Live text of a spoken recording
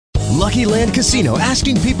Lucky Land Casino,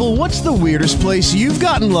 asking people, what's the weirdest place you've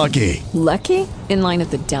gotten lucky? Lucky? In line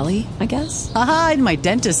at the deli, I guess? Aha, in my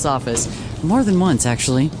dentist's office. More than once,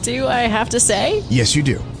 actually. Do I have to say? Yes, you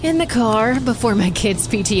do. In the car before my kids'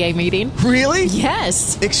 PTA meeting. Really?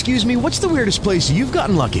 Yes. Excuse me, what's the weirdest place you've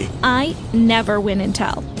gotten lucky? I never win and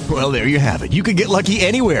tell. Well, there you have it. You can get lucky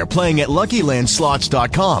anywhere, playing at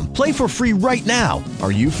LuckyLandSlots.com. Play for free right now.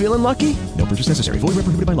 Are you feeling lucky? No purchase necessary. Void where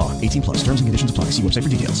prohibited by law. 18 plus. Terms and conditions apply. See website for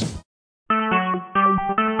details.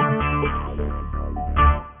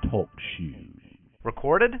 Talk shoes.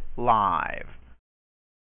 Recorded live.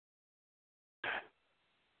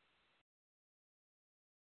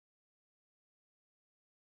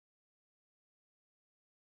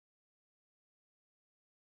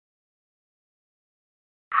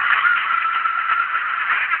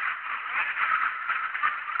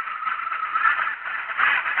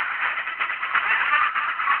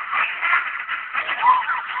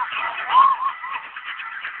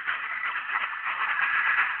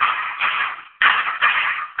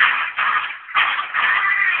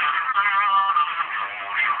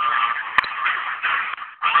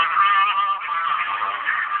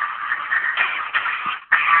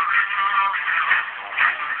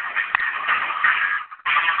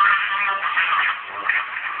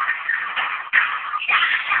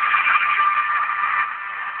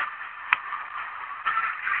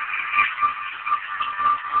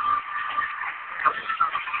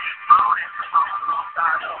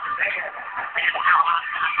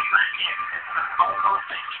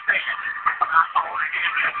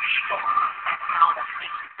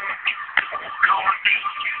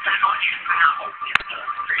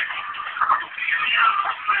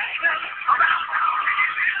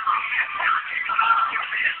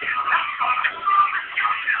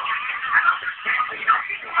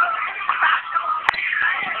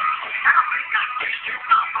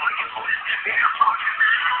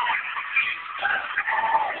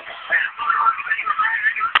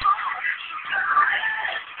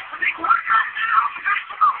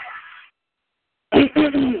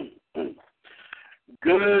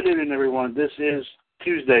 Good evening, everyone. This is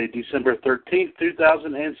Tuesday, December 13th,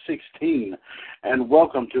 2016, and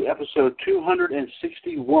welcome to episode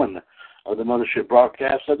 261 of the Mothership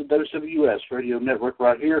broadcast of the WCWUS radio network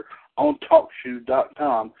right here on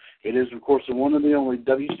TalkShoe.com. It is, of course, the one and the only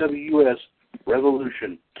WCWUS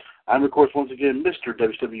Revolution. I'm, of course, once again, Mr.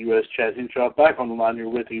 WCWUS Chad Henshaw, back on the line here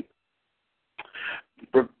with you,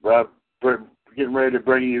 getting ready to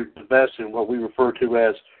bring you the best in what we refer to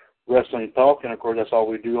as wrestling talk, and of course that's all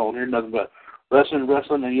we do on here, nothing but wrestling,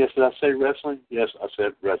 and yes, did I say wrestling? Yes, I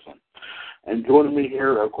said wrestling. And joining me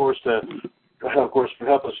here, of course, to help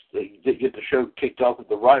us get the show kicked off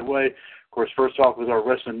the right way. Of course, first off with our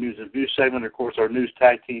wrestling news and view segment, of course, our news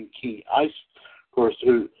tag team King Ice, of course,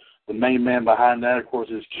 who the main man behind that, of course,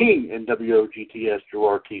 is King in WOGTS,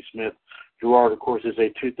 Gerard T. Smith. Gerard, of course, is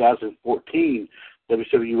a 2014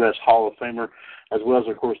 WCWUS Hall of Famer, as well as,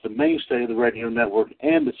 of course, the mainstay of the radio network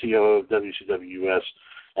and the COO of WCWUS.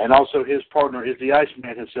 And also his partner is the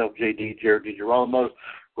Iceman himself, JD, Jared DiGirolamo. Of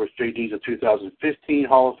course, JD is a 2015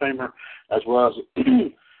 Hall of Famer, as well as,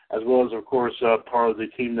 of course, part of the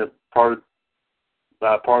team that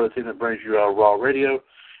brings you Raw Radio,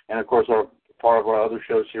 and of course, part of our other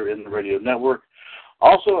shows here in the radio network.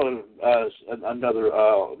 Also, another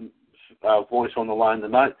voice on the line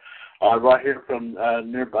tonight. Right here from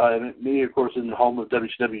nearby me, of course, in the home of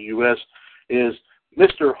WCWUS, is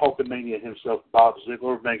Mr. Hulkamania himself, Bob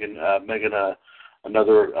Ziegler, making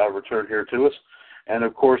another return here to us. And,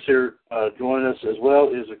 of course, here joining us as well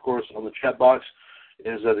is, of course, on the chat box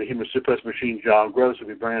is the Human Suplex Machine, John Gross, who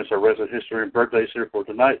will be bringing us our resident history and birthdays here for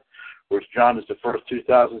tonight. Of course, John is the first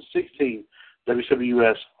 2016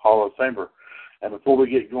 WCWUS Hall of Famer. And before we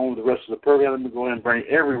get going with the rest of the program, let me go ahead and bring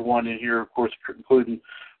everyone in here, of course, including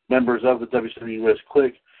members of the WCWUS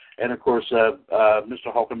clique, and, of course,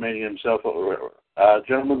 Mr. Hulkamania himself.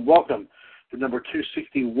 Gentlemen, welcome to number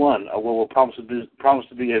 261 of what will promise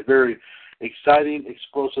to be a very exciting,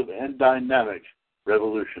 explosive, and dynamic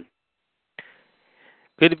revolution.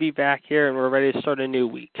 Good to be back here, and we're ready to start a new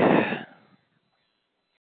week. And,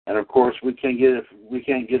 of course, we can't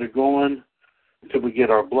get it going until we get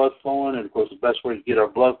our blood flowing. And, of course, the best way to get our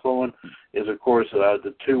blood flowing is, of course,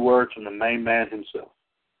 the two words from the main man himself.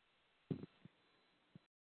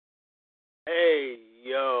 Hey,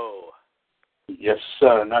 yo. Yes,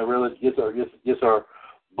 sir. And that really gets our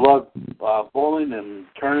blood boiling and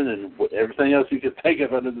turning and everything else you can think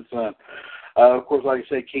of under the sun. Of course, like I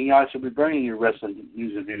say, King Ice will be bringing you wrestling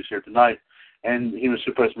news and views here tonight, and Human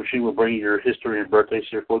Suplex Machine will bring you your history and birthdays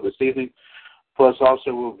here for this evening. Plus,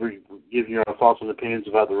 also, we'll be giving you our thoughts and opinions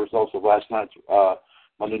about the results of last night's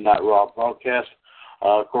Monday Night Raw broadcast.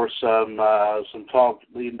 Of course, some talk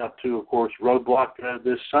leading up to, of course, Roadblock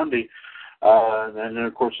this Sunday. And then,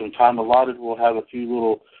 of course, some time allotted. We'll have a few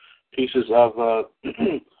little pieces of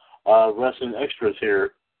wrestling extras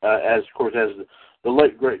here, as the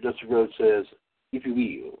late, great Dusty Rhodes says, if you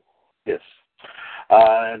will. Yes.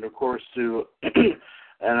 And, of course,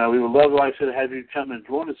 and we would love, like I said, to have you come and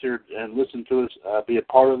join us here and listen to us, be a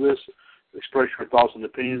part of this, express your thoughts and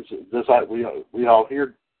opinions, just like we all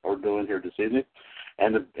here are doing here this evening.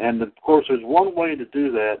 And of course, there's one way to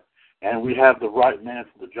do that, and we have the right man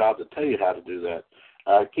for the job to tell you how to do that.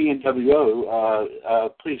 King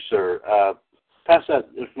NWO, please, sir, pass that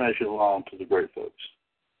information along to the great folks.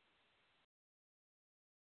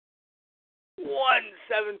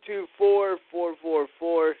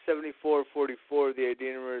 1-724-444-7444. The ID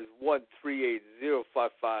number is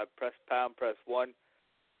 138055. Press pound, press 1.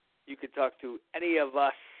 You can talk to any of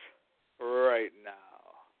us right now.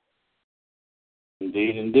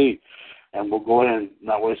 Indeed, indeed. And we'll go ahead and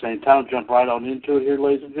not waste any time, jump right on into it here,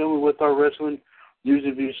 ladies and gentlemen, with our wrestling news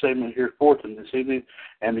and view segment here for this evening.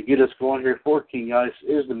 And to get us going here for King Ice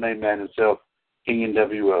is the main man himself, King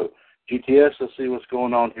NWO. GTS, let's see what's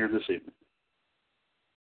going on here this evening.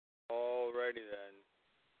 Alrighty then.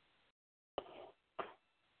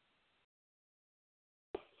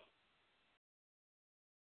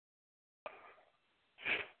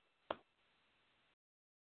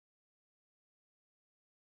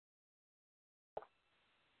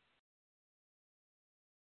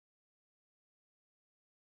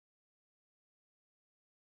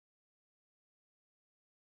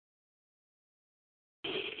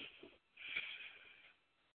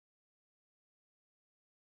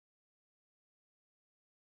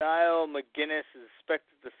 Niall McGuinness is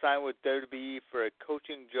expected to sign with WWE for a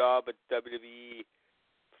coaching job at WWE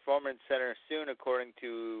Performance Center soon, according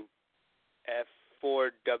to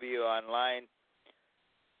F4W Online.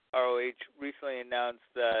 ROH recently announced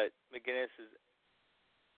that McGuinness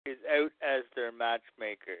is out as their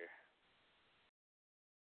matchmaker.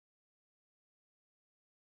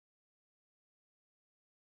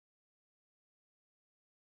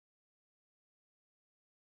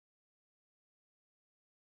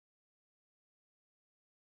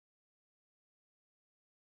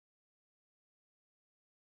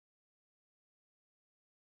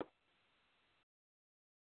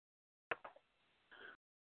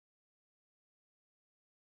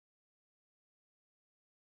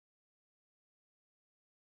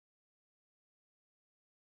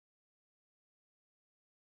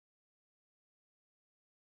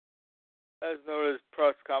 As noticed,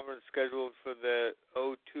 press conference scheduled for the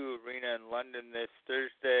O2 Arena in London this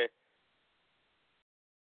Thursday.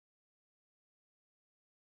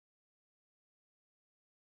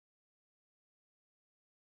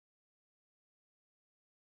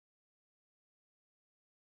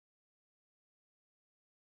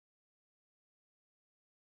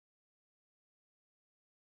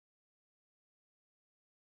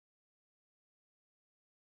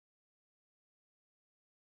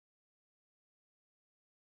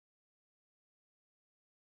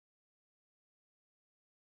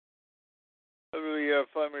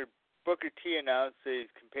 Former Booker T announced that he's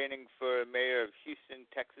campaigning for mayor of Houston,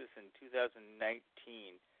 Texas in 2019.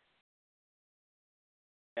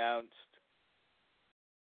 Announced.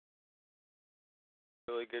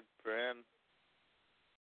 Really good for him.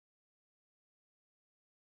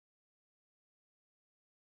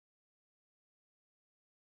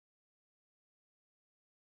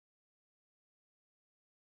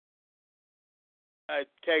 I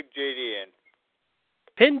tagged JD in.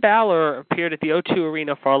 Finn Balor appeared at the O2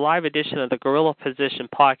 Arena for a live edition of the Gorilla Position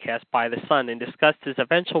podcast by The Sun and discussed his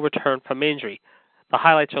eventual return from injury. The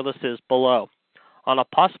highlights are listed as below. On a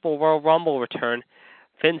possible Royal Rumble return,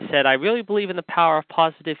 Finn said, "I really believe in the power of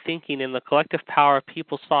positive thinking and the collective power of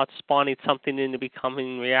people's thoughts spawning something into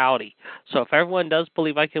becoming reality. So if everyone does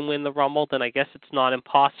believe I can win the Rumble, then I guess it's not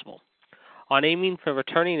impossible." On aiming for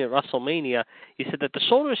returning at WrestleMania, he said that the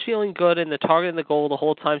shoulder is feeling good and the target and the goal the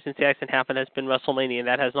whole time since the accident happened has been WrestleMania, and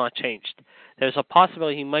that has not changed. There's a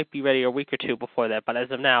possibility he might be ready a week or two before that, but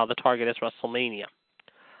as of now, the target is WrestleMania.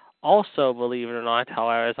 Also, believe it or not,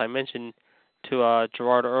 however, as I mentioned to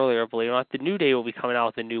Gerard earlier, believe it or not, the New Day will be coming out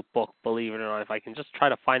with a new book, believe it or not. If I can just try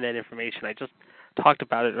to find that information. I just talked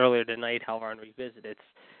about it earlier tonight, however, and revisit it. It's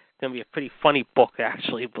going to be a pretty funny book,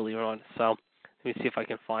 actually, believe it or not. So let me see if I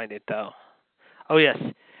can find it, though. Oh, yes.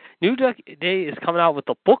 New Day is coming out with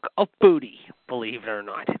the Book of Booty, believe it or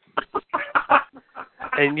not.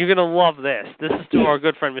 And you're going to love this. This is to our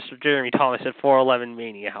good friend, Mr. Jeremy Thomas at 411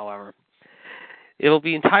 Mania, however. It will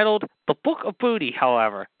be entitled The Book of Booty,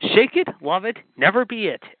 however. Shake it, love it, never be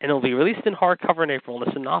it. And it will be released in hardcover in April. And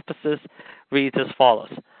the synopsis reads as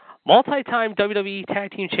follows. Multi-time WWE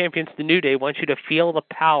Tag Team Champions The New Day wants you to feel the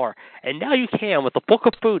power. And now you can with The Book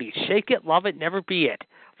of Booty. Shake it, love it, never be it.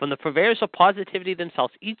 From the purveyors of positivity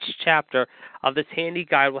themselves, each chapter of this handy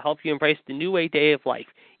guide will help you embrace the new way of life,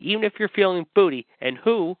 even if you're feeling booty. And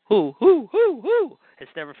who has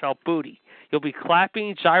never felt booty? You'll be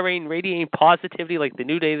clapping, gyrating, radiating positivity like the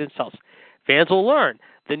New Day themselves. Fans will learn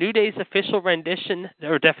the New Day's official rendition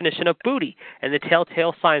or definition of booty and the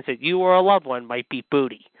telltale signs that you or a loved one might be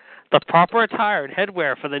booty. The proper attire and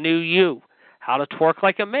headwear for the new you. How to twerk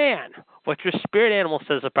like a man. What your spirit animal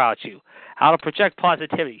says about you. How to project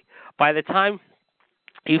positivity. By the time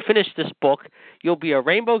you finish this book, you'll be a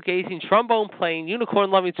rainbow-gazing, trombone-playing,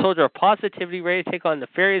 unicorn-loving soldier of positivity ready to take on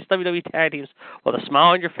nefarious WWE tag teams with a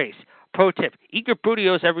smile on your face. Pro tip, eat your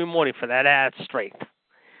bootios every morning for that added strength.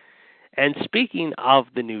 And speaking of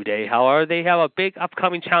the New Day, however, they have a big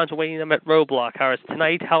upcoming challenge awaiting them at Roadblock. However,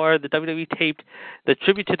 tonight, however, the WWE taped the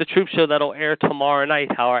Tribute to the Troop show that will air tomorrow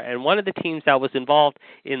night, however, and one of the teams that was involved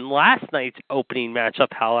in last night's opening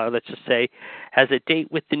matchup, however, let's just say, has a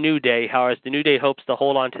date with the New Day, however, as the New Day hopes to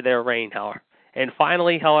hold on to their reign, however. And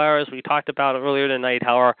finally, however, as we talked about earlier tonight,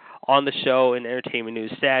 however, on the show in entertainment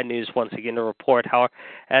news, sad news once again to report, however,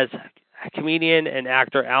 as comedian and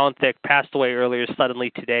actor Alan Thicke passed away earlier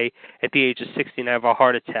suddenly today at the age of 69 of a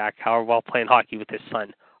heart attack, however, while playing hockey with his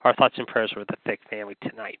son. Our thoughts and prayers with the Thicke family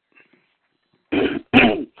tonight. Thank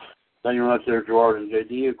you very much there, Gerard and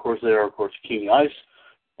JD. Of course, they are, of course, King Ice,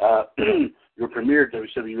 your premier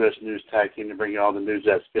WCWUS news tag team to bring you all the news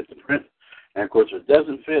that's fit to print. And, of course, if it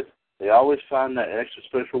doesn't fit, they always find that extra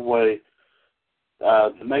special way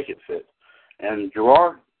to make it fit. And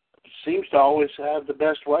Gerard seems to always have the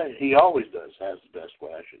best way. He always has the best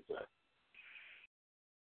way, I should say.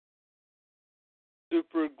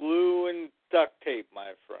 Super glue and duct tape,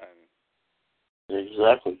 my friend.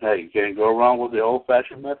 Exactly. Hey, you can't go wrong with the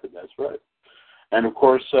old-fashioned method. That's right. And, of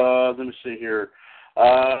course, let me see here.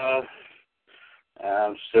 I'm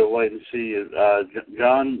still waiting to see.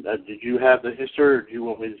 John, did you have the history, or do you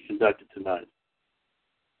want me to conduct it tonight?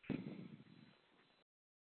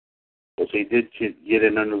 Because he did get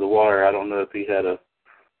in under the wire. I don't know if he had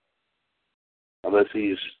unless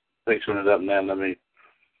he's fixing it up now. Let me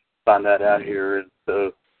find that out here.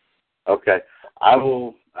 So, okay.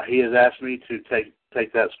 He has asked me to take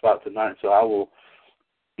that spot tonight, so I will.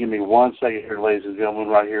 Give me 1 second here, ladies and gentlemen,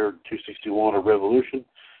 right here, 261 of Revolution,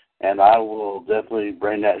 and I will definitely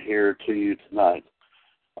bring that here to you tonight.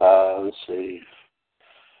 Let's see.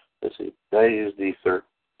 Today is the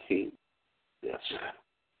 13th. Yes.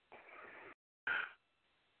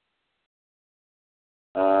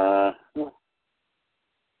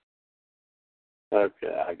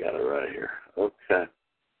 Okay, I got it right here. Okay.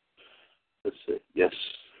 Let's see. Yes.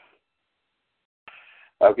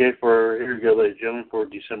 Okay, here we go, ladies and gentlemen, for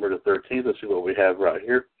December the 13th. Let's see what we have right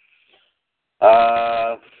here.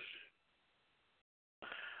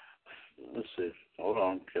 Let's see. Hold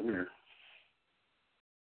on. Come here.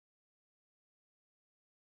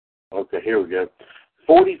 Okay, here we go.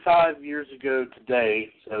 45 years ago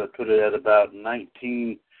today, so I put it at about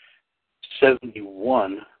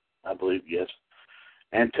 1971, I believe, yes.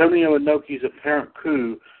 Antonio Inoki's apparent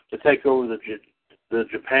coup to take over the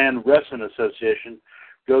Japan Wrestling Association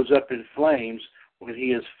goes up in flames when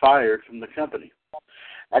he is fired from the company.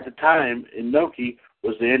 At the time, Inoki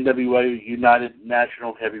was the NWA United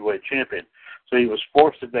National Heavyweight Champion, so he was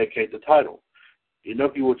forced to vacate the title.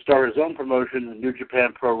 Inoki would start his own promotion in New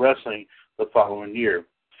Japan Pro Wrestling the following year.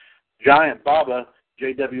 Giant Baba,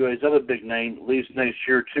 JWA's other big name, leaves next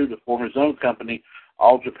year, too, to form his own company,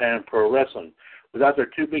 All Japan Pro Wrestling. Without their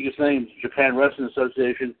two biggest names, Japan Wrestling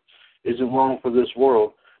Association isn't long for this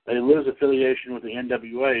world. They lose affiliation with the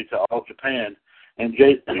NWA to All Japan, and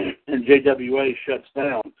JWA shuts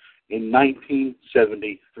down in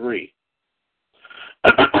 1973.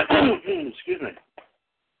 Excuse me.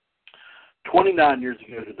 29 years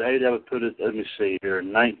ago today, that would put it, let me see here,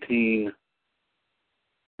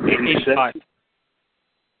 1986.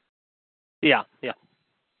 Yeah.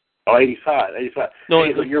 Oh, 85. No,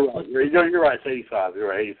 you're right. You're right. It's 85. You're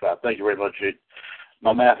right, 85. Thank you very much.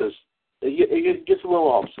 My math it gets a little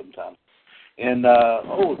off sometimes. And,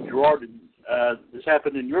 Gerard, this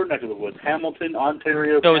happened in your neck of the woods, Hamilton,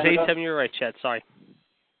 Ontario, No, it was Canada? 87. You're right, Chad. Sorry.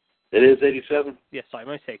 It is 87? Yes, sorry.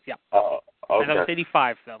 My mistake. Yeah. Okay. I thought it was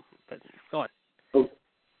 85, though. But go on. Oh,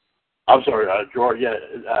 I'm sorry, Gerard. Yeah,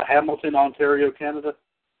 Hamilton, Ontario, Canada?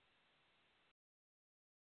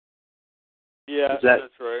 Yeah, that's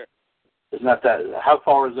right. Isn't that? How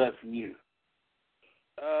far is that from you?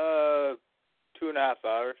 2.5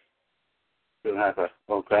 hours. 2.5 hours.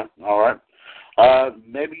 Okay. All right.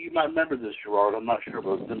 Maybe you might remember this, Gerard. I'm not sure,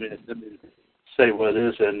 but let me say what it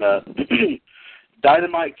is. And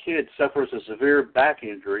Dynamite Kid suffers a severe back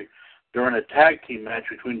injury during a tag team match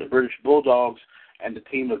between the British Bulldogs and the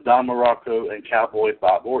team of Don Morocco and Cowboy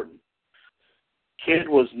Bob Orton. Kid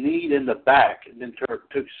was kneed in the back and then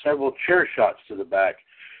took several chair shots to the back.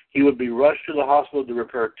 He would be rushed to the hospital to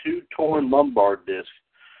repair 2 torn lumbar discs.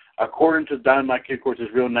 According to Dynamite Kid, of course,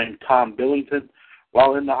 his real name, Tom Billington.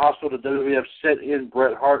 While in the hospital, the WWF sent in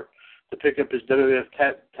Bret Hart to pick up his WWF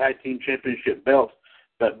Tag Team Championship belt,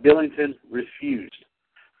 but Billington refused.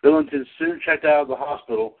 Billington soon checked out of the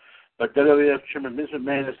hospital, but WWF Chairman Vince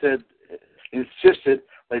McMahon insisted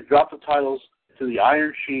they drop the titles to the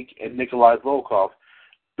Iron Sheik and Nikolai Volkov.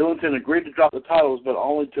 Billington agreed to drop the titles, but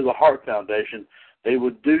only to the Hart Foundation. They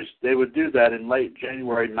would do that in late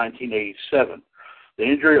January 1987. The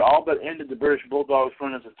injury all but ended the British Bulldogs'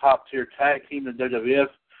 run as a top-tier tag team in WWF.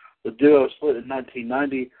 The duo split in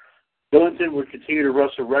 1990. Billington would continue to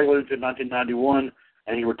wrestle regularly until 1991,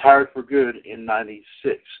 and he retired for good in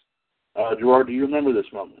 96. Gerard, do you remember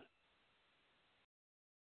this moment?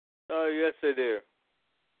 Yes, I do.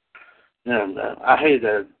 Yeah, I hate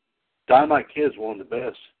that. Dynamite Kid's one of the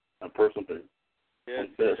best, in personal opinion. Yes,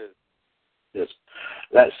 it is. Yes.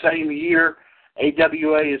 That same year,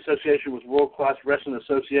 AWA association with World Class Wrestling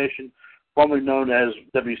Association, formerly known as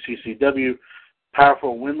WCCW,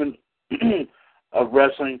 Powerful Women of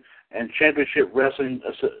Wrestling, and Championship Wrestling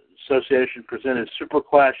Association presented Super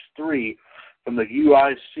Clash 3 from the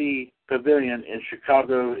UIC Pavilion in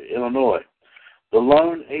Chicago, Illinois. The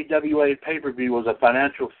lone AWA pay-per-view was a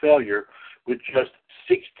financial failure with just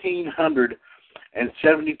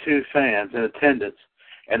 1,672 fans in attendance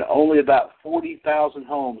and only about 40,000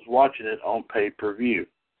 homes watching it on pay-per-view.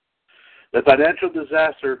 The financial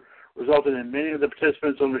disaster resulted in many of the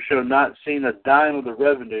participants on the show not seeing a dime of the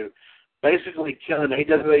revenue, basically killing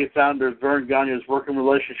AWA founder Vern Gagne's working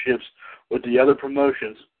relationships with the other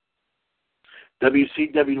promotions.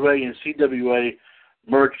 WCWA and CWA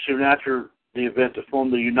merged soon after the event to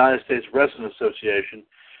form the United States Wrestling Association.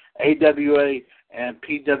 AWA and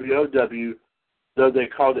PWOW, though they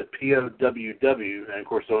called it POWW, and of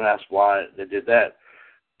course don't ask why they did that,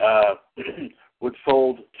 would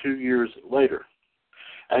fold 2 years later.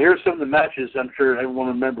 Now here's some of the matches I'm sure everyone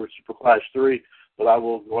remembers Super Clash 3, but I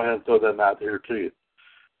will go ahead and throw them out there to you.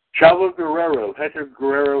 Chavo Guerrero, Hector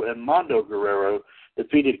Guerrero, and Mondo Guerrero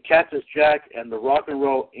defeated Cactus Jack and the Rock and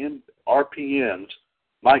Roll RPMs,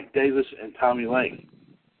 Mike Davis and Tommy Lane.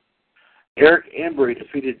 Eric Embry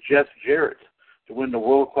defeated Jeff Jarrett to win the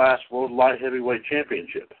World Class World Light Heavyweight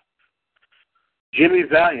Championship. Jimmy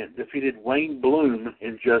Valiant defeated Wayne Bloom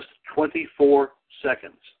in just 24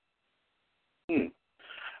 seconds.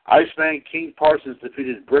 Iceman King Parsons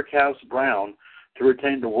defeated Brickhouse Brown to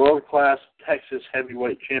retain the World Class Texas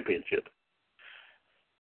Heavyweight Championship.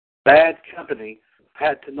 Bad Company,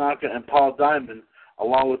 Pat Tanaka and Paul Diamond,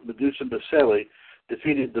 along with Medusa Baselli,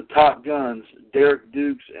 defeated the Top Guns, Derek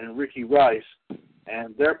Dukes and Ricky Rice,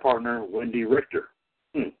 and their partner, Wendy Richter.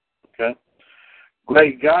 Okay.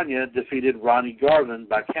 Greg Gagne defeated Ronnie Garvin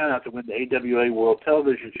by countout to win the AWA World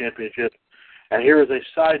Television Championship. And here is a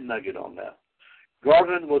side nugget on that.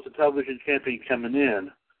 Garvin was the television champion coming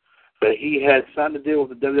in, but he had signed a deal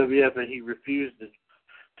with the WWF and he refused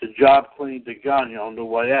to job clean to Gagne on the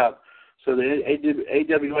way out. So the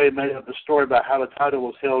AWA made up a story about how the title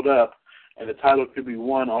was held up and the title could be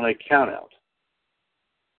won on a countout.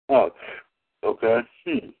 Oh, okay.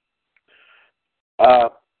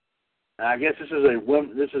 I guess this is a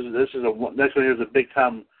next one here is a big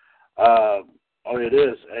time. It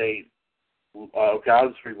is a. Okay, I'll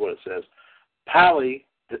just read what it says. Pally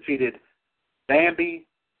defeated Bambi,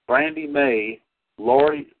 Brandy May,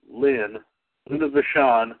 Lori Lynn, Luna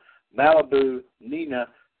Vachon, Malibu, Nina,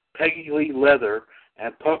 Peggy Lee Leather,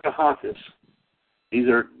 and Pocahontas.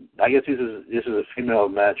 This is a female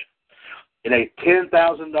match in a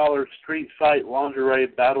 $10,000 street fight lingerie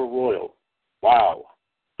battle royal. Wow.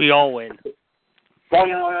 We all win.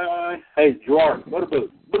 Hey, Gerard, what about?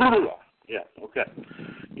 Yeah, okay.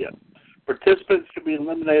 Yeah. Participants can be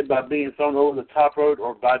eliminated by being thrown over the top rope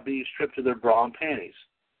or by being stripped to their bra and panties.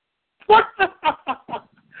 One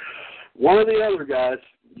or the other, guys.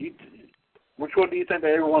 Which one do you think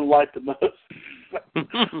that everyone liked the most?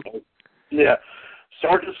 Yeah.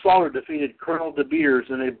 Sergeant Slaughter defeated Colonel De Beers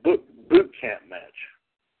in a boot camp match.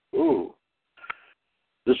 Ooh.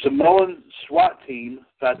 The Samoan SWAT team,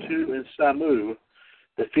 Fatu and Samu,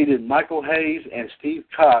 defeated Michael Hayes and Steve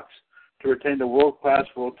Cox to retain the World Class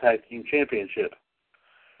World Tag Team Championship.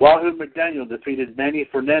 Wahoo McDaniel defeated Manny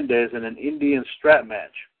Fernandez in an Indian strap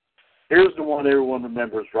match. Here's the one everyone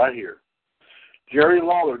remembers right here. Jerry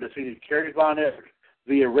Lawler defeated Kerry Von Erich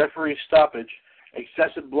via referee stoppage.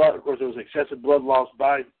 Excessive blood, of course, there was excessive blood loss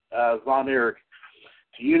by Von Erich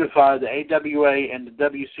to unify the AWA and the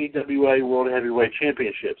WCWA World Heavyweight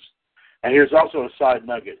Championships. And here's also a side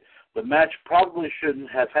nugget. The match probably shouldn't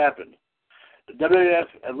have happened. The WWF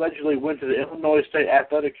allegedly went to the Illinois State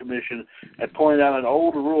Athletic Commission and pointed out an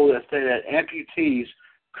old rule that stated that amputees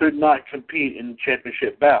could not compete in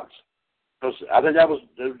championship bouts. I think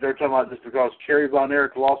they're talking about this because Kerry Von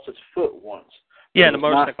Erich lost his foot once. Yeah, in a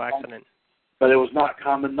motorcycle accident. But it was not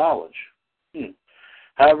common knowledge.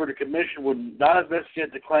 However, the commission would not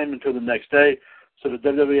investigate the claim until the next day, so the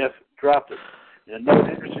WWF dropped it. In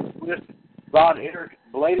another interesting twist, Von Erich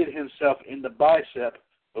bladed himself in the bicep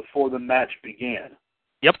before the match began.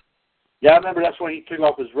 Yep. Yeah, I remember that's when he took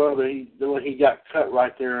off his robe. He got cut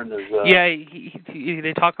right there in his.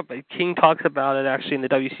 They talk about King talks about it actually in the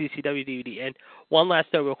WCCW DVD. And one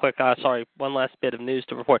last note, real quick. One last bit of news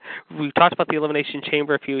to report. We talked about the Elimination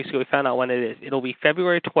Chamber a few weeks ago. We found out when it is. It'll be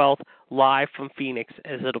February 12th, live from Phoenix,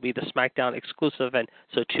 as it'll be the SmackDown exclusive event.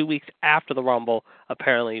 So 2 weeks after the Rumble,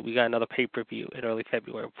 apparently we got another pay-per-view in early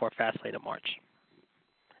February before Fastlane in March.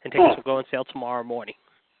 And tickets will go on sale tomorrow morning.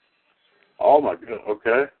 Oh my God!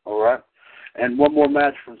 Okay, all right. And one more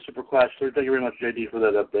match from Super Clash 3. Thank you very much, JD, for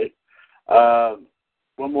that update.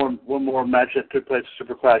 One more match that took place at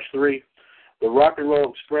Super Clash 3. The Rock and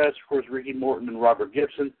Roll Express, of course, Ricky Morton and Robert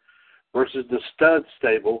Gibson, versus the Stud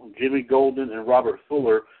Stable, Jimmy Golden and Robert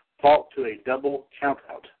Fuller, fought to a double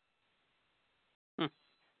countout.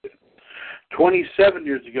 27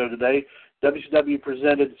 years ago today, WCW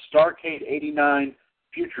presented Starrcade 89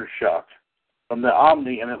 Future Shock from the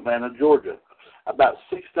Omni in Atlanta, Georgia. About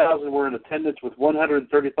 6,000 were in attendance with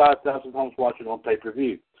 135,000 homes watching on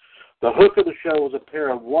pay-per-view. The hook of the show was a pair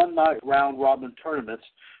of one-night round-robin tournaments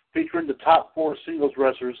featuring the top 4 singles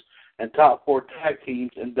wrestlers and top 4 tag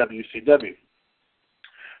teams in WCW.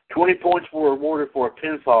 20 points were awarded for a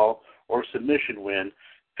pinfall or submission win,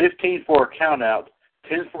 15 for a countout,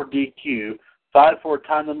 10 for DQ, 5 for a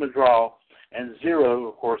time limit draw, and 0,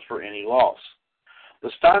 of course, for any loss. The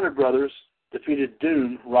Steiner brothers defeated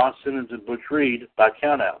Doom, Ron Simmons, and Butch Reed by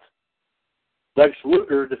countout. Lex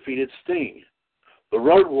Luger defeated Sting. The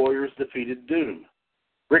Road Warriors defeated Doom.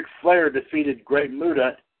 Ric Flair defeated Great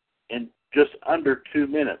Muta in just under 2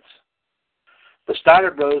 minutes. The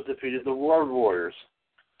Steiner Bros defeated the Road Warriors.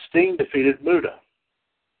 Sting defeated Muta.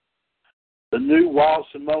 The New Wild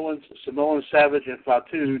Samoans, Samoan Savage, and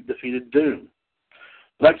Fatu defeated Doom.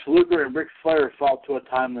 Lex Luger and Ric Flair fought to a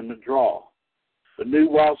time limit draw. The New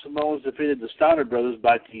Wild Samoans defeated the Steiner brothers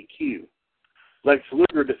by DQ. Lex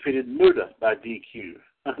Luger defeated Muta by DQ.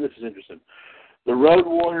 This is interesting. The Road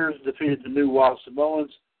Warriors defeated the New Wild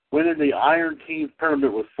Samoans, winning the Iron Team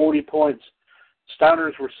tournament with 40 points.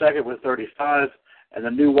 Steiners were second with 35, and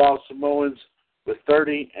the New Wild Samoans with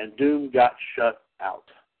 30, and Doom got shut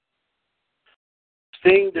out.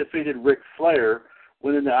 Sting defeated Ric Flair,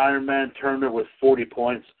 winning the Iron Man tournament with 40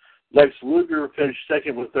 points. Lex Luger finished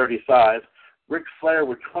second with 35. Ric Flair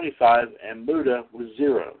with 25, and Muta with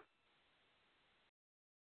 0.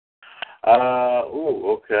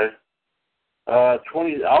 Okay.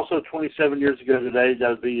 27 years ago today, that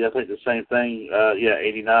would be, I think, the same thing,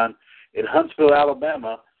 89. In Huntsville,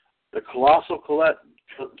 Alabama, the Colossal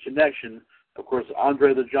Connection, of course,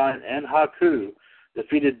 Andre the Giant and Haku,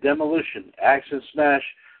 defeated Demolition, Axe and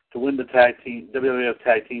Smash to win the WWF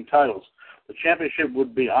Tag Team titles. The championship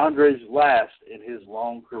would be Andre's last in his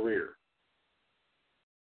long career.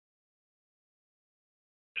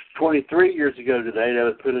 23 years ago today, that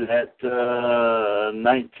would put it at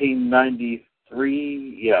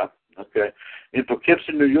 1993. Yeah, okay. In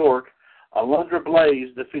Poughkeepsie, New York, Alundra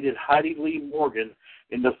Blaze defeated Heidi Lee Morgan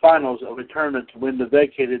in the finals of a tournament to win the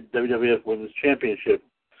vacated WWF Women's Championship.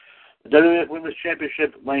 The WWF Women's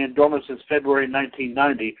Championship, laying dormant since February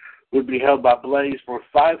 1990, would be held by Blaze for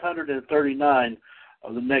 539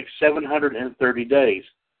 of the next 730 days.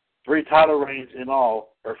 3 title reigns in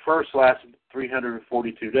all. Her first lasted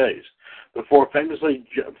 342 days. Before, of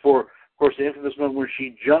course, the infamous moment where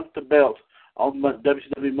she jumped the belt on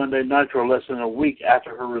WCW Monday Nitro less than a week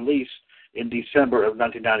after her release in December of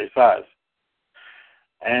 1995.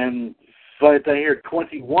 And funny thing here,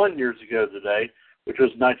 21 years ago today, which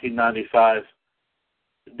was 1995,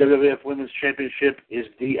 the WWF Women's Championship is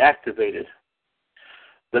deactivated.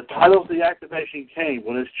 The title of the activation came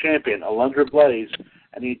when its champion, Alundra Blaze,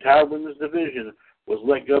 and the entire women's division was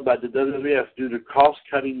let go by the WWF due to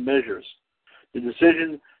cost-cutting measures. The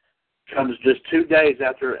decision comes just 2 days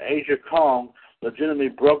after Asia Kong legitimately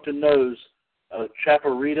broke the nose of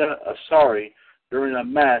Chaparita Asari during a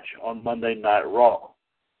match on Monday Night Raw.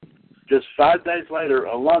 Just 5 days later,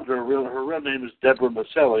 Alundra, her real name is Deborah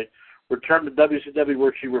Maselli, returned to WCW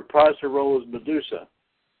where she reprised her role as Medusa.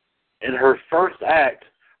 In her first act,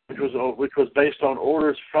 which was based on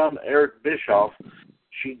orders from Eric Bischoff,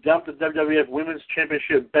 she dumped the WWF Women's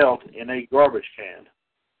Championship belt in a garbage can.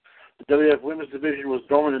 The WWF Women's Division was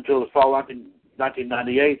dormant until the fall of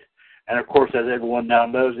 1998, and of course, as everyone now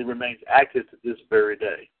knows, it remains active to this very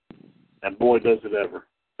day. And boy, does it ever.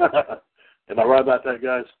 Am I right about that,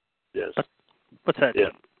 guys? Yes. What's that?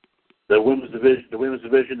 Yeah. The women's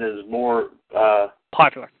division is more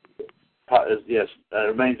popular. Yes, it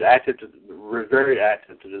remains active, very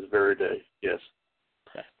active to this very day. Yes.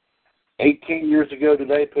 Okay. 18 years ago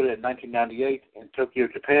today, put it in 1998 in Tokyo,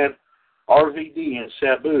 Japan, RVD and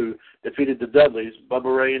Sabu defeated the Dudleys,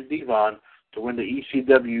 Bubba Ray and Devon, to win the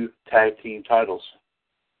ECW tag team titles.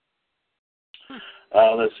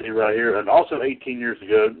 Let's see right here. And also 18 years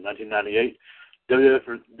ago, 1998,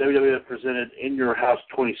 WWF presented In Your House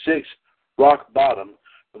 26, Rock Bottom,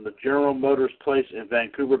 from the General Motors Place in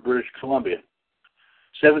Vancouver, British Columbia.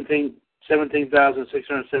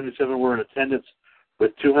 17,677 were in attendance,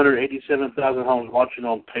 with 287,000 homes watching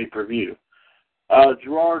on pay-per-view.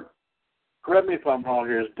 Gerard, correct me if I'm wrong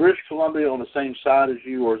here. Is British Columbia on the same side as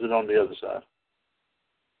you, or is it on the other side?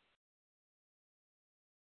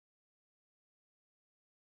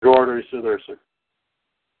 Gerard, are you still there, sir?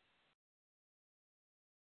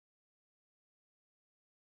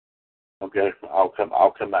 Okay, I'll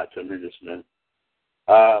come back to him in just a minute.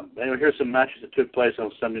 Anyway, here's some matches that took place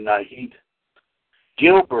on Sunday Night Heat.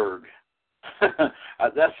 Gilbert. That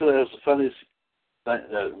was the funniest,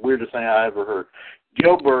 weirdest thing I ever heard.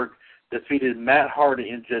 Gilbert defeated Matt Hardy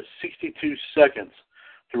in just 62 seconds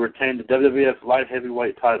to retain the WWF Light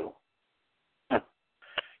Heavyweight title.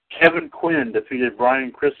 Kevin Quinn defeated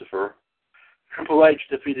Brian Christopher. Triple H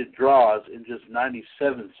defeated Droz in just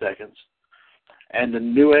 97 seconds. And the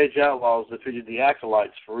New Age Outlaws defeated the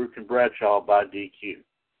Acolytes, Farouk and Bradshaw, by DQ.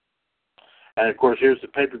 And, of course, here's the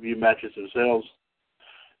pay-per-view matches themselves.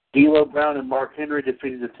 D'Lo Brown and Mark Henry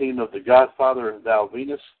defeated the team of The Godfather and Val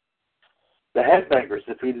Venus. The Headbangers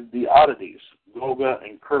defeated the Oddities, Golga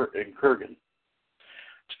and Kurgan.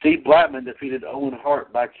 Steve Blackman defeated Owen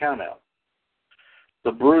Hart by countout.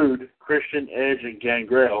 The Brood, Christian, Edge, and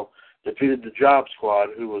Gangrel defeated the Job Squad,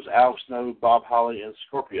 who was Al Snow, Bob Holly, and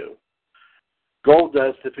Scorpio.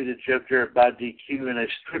 Goldust defeated Jeff Jarrett by DQ in a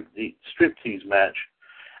striptease match,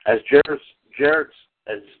 as Jarrett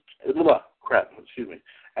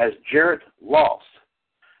lost.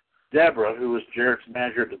 Deborah, who was Jarrett's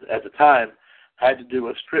manager at the time, had to do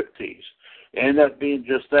a striptease. It ended up being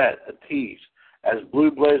just that, a tease, as Blue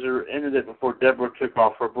Blazer ended it before Deborah took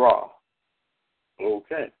off her bra.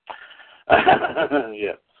 Okay.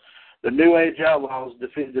 Yeah. The New Age Outlaws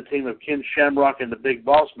defeated the team of Ken Shamrock and the Big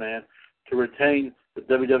Boss Man to retain the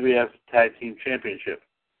WWF Tag Team Championship.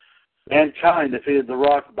 Mankind defeated The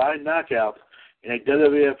Rock by knockout in a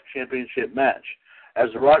WWF Championship match.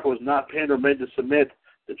 As The Rock was not pinned or made to submit,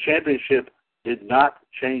 the championship did not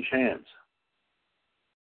change hands.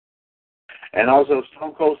 And also,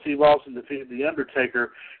 Stone Cold Steve Austin defeated The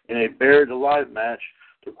Undertaker in a Buried Alive match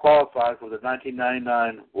to qualify for the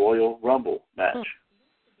 1999 Royal Rumble match.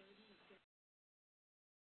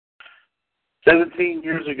 17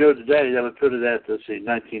 years ago today, that would put it at,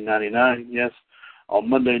 1999, yes, on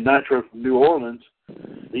Monday Nitro from New Orleans,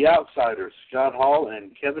 the Outsiders, Scott Hall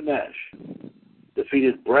and Kevin Nash,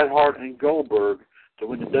 defeated Bret Hart and Goldberg to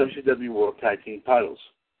win the WCW World Tag Team titles.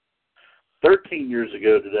 13 years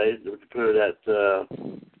ago today, we could put it at,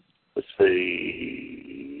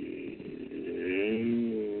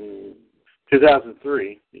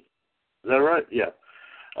 2003. Is that right? Yeah.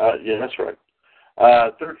 Yeah, that's right.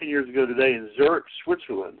 13 years ago today in Zurich,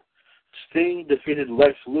 Switzerland, Sting defeated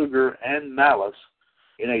Lex Luger and Malice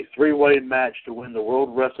in a three-way match to win the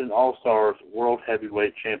World Wrestling All-Stars World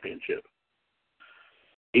Heavyweight Championship.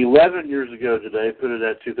 11 years ago today, put it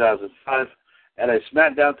at 2005, at a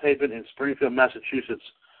SmackDown taping in Springfield, Massachusetts,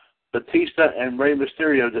 Batista and Rey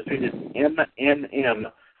Mysterio defeated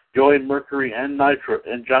MNM, Joey Mercury, and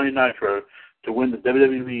Johnny Nitro to win the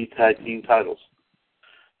WWE Tag Team titles.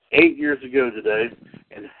 8 years ago today,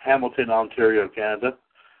 in Hamilton, Ontario, Canada,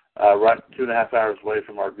 right 2.5 hours away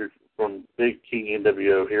from Big King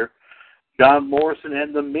NWO here, John Morrison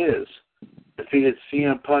and The Miz defeated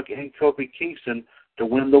CM Punk and Kofi Kingston to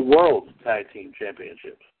win the World Tag Team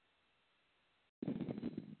Championships.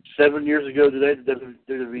 7 years ago today, the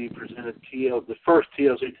WWE presented the first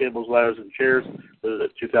TLC tables, ladders, and chairs. This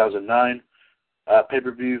was 2009.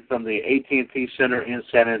 pay-per-view from the AT&T Center in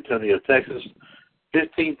San Antonio, Texas.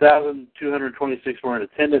 15,226 were in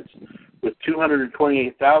attendance, with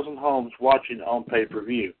 228,000 homes watching on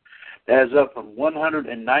pay-per-view. That is up from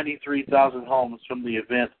 193,000 homes from the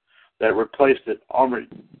event that replaced it,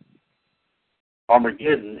 Armageddon,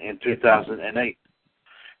 in 2008.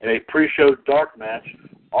 In a pre-show dark match,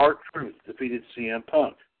 R-Truth defeated CM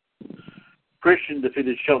Punk. Christian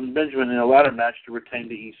defeated Shelton Benjamin in a ladder match to retain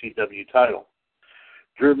the ECW title.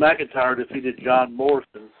 Drew McIntyre defeated John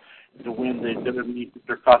Morrison to win the WWE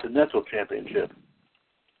Intercontinental Championship.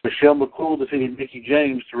 Michelle McCool defeated Mickie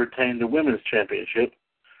James to retain the Women's Championship.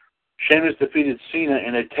 Sheamus defeated Cena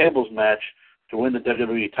in a tables match to win the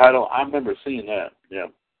WWE title. I remember seeing that. Yeah.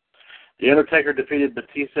 The Undertaker defeated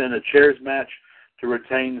Batista in a chairs match to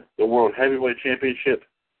retain the World Heavyweight Championship.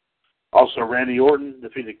 Also, Randy Orton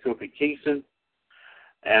defeated Kofi Kingston.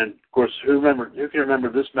 And, of course, who can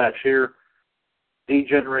remember this match here?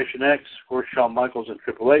 D-Generation X, of course, Shawn Michaels and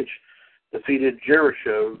Triple H defeated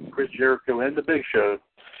Jericho, Chris Jericho, and The Big Show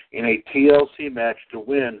in a TLC match to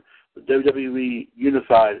win the WWE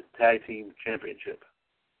Unified Tag Team Championship.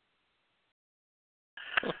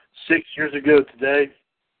 6 years ago today,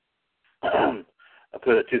 I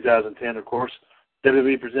put it 2010, of course,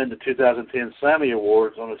 WWE presented the 2010 Slammy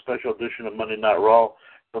Awards on a special edition of Monday Night Raw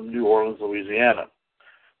from New Orleans, Louisiana.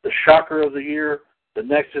 The shocker of the year, the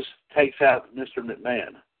Nexus takes out Mr.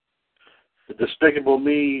 McMahon. The Despicable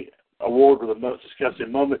Me Award for the most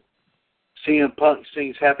disgusting moment, CM Punk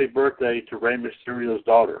sings Happy Birthday to Rey Mysterio's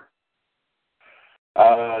daughter.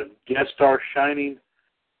 Guest star shining,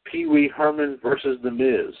 Pee Wee Herman versus The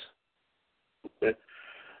Miz. Okay.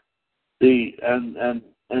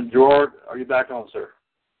 And Gerard, are you back on, sir?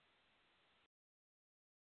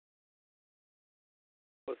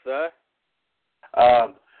 What's that?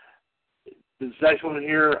 This next one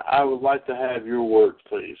here, I would like to have your words,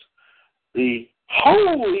 please. The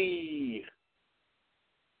holy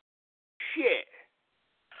shit.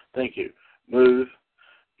 Thank you. Move.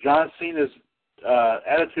 John Cena's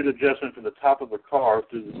attitude adjustment from the top of the car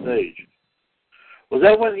through the stage. Was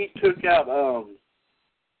that when he took out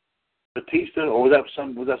Batista, or was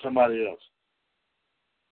that somebody else?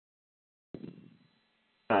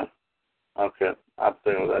 Huh. Okay, I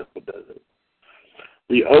think that's what that is.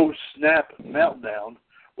 The Oh Snap meltdown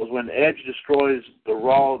was when Edge destroys the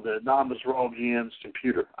anonymous Raw GM's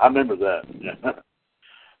computer. I remember that.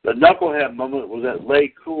 The knucklehead moment was that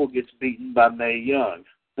Lay Cool gets beaten by Mae Young.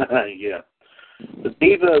 Yeah. The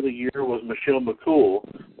Diva of the Year was Michelle McCool.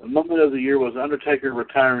 The moment of the year was Undertaker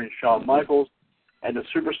retiring Shawn Michaels. And the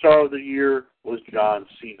Superstar of the Year was John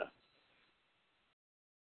Cena.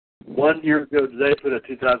 1 year ago today, for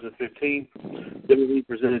 2015, WWE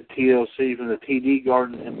presented TLC from the TD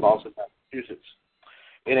Garden in Boston, Massachusetts.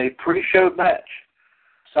 In a pre-show match,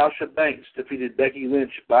 Sasha Banks defeated Becky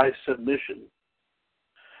Lynch by submission.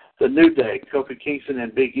 The New Day, Kofi Kingston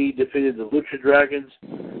and Big E defeated the Lucha Dragons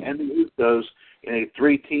and the Usos in a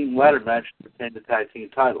three-team ladder match to retain the tag team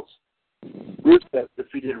titles. Rusev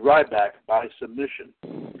defeated Ryback by submission.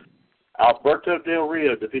 Alberto Del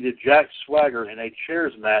Rio defeated Jack Swagger in a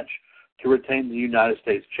chairs match to retain the United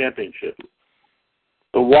States Championship.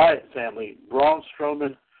 The Wyatt family, Braun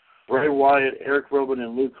Strowman, Bray Wyatt, Eric Rowan,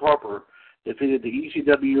 and Luke Harper defeated the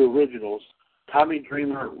ECW Originals, Tommy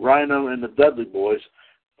Dreamer, Rhino, and the Dudley Boys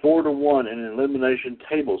 4-1 in an elimination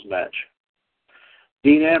tables match.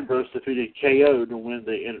 Dean Ambrose defeated KO to win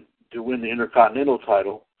the Intercontinental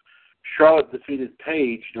title. Charlotte defeated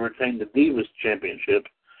Paige to retain the Divas Championship,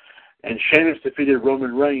 and Sheamus defeated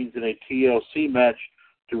Roman Reigns in a TLC match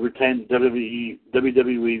to retain the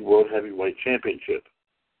WWE World Heavyweight Championship.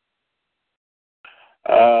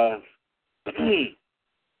 Let me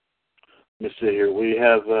see here. We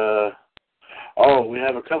have a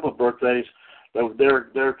couple of birthdays.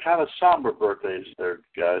 They're kind of somber birthdays there,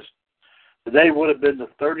 guys. Today would have been the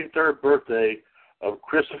 33rd birthday of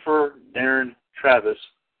Christopher Darren Travis,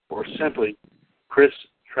 or simply Chris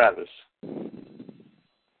Travis.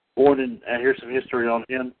 Here's some history on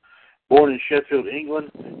him. Born in Sheffield, England,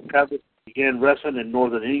 Travis began wrestling in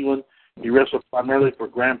Northern England. He wrestled primarily for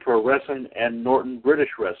Grand Pro Wrestling and Norton British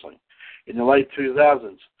Wrestling. In the late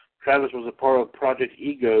 2000s, Travis was a part of Project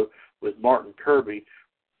Ego with Martin Kirby,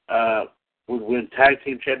 would win tag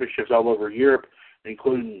team championships all over Europe,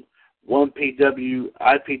 including 1PW,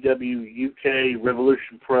 IPW, UK,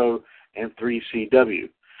 Revolution Pro, and 3CW.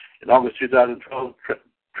 In August 2012,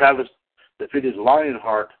 Travis defeated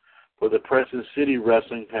Lionheart for the Preston City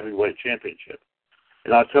Wrestling Heavyweight Championship.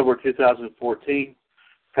 In October 2014,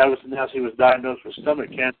 Travis announced he was diagnosed with stomach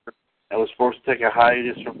cancer and was forced to take a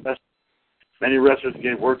hiatus from wrestling. Many wrestlers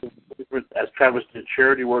gave work as Travis did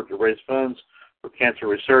charity work to raise funds for cancer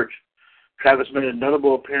research. Travis made a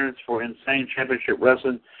notable appearance for Insane Championship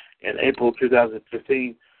Wrestling in April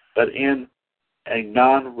 2015, but in a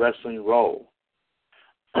non-wrestling role.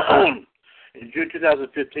 In June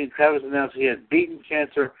 2015, Travis announced he had beaten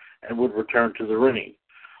cancer and would return to the ring.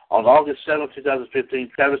 On August 7, 2015,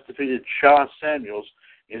 Travis defeated Shaw Samuels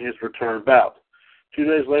in his return bout. 2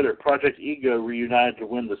 days later, Project Ego reunited to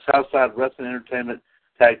win the Southside Wrestling Entertainment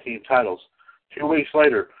Tag Team titles. 2 weeks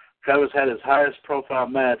later, Travis had his highest profile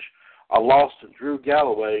match, a loss to Drew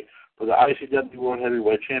Galloway for the ICW World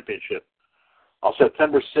Heavyweight Championship. On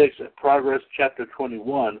September 6th, at Progress Chapter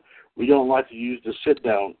 21, We Don't Like to Use the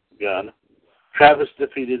Sit-Down Gun, Travis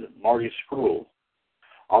defeated Marty Scurll.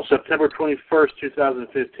 On September 21st,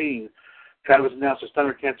 2015, Travis announced his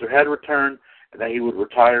stomach cancer had returned and that he would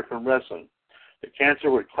retire from wrestling. The cancer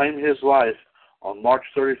would claim his life on March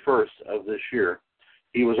 31st of this year.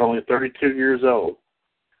 He was only 32 years old.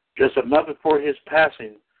 Just a month before his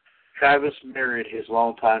passing, Travis married his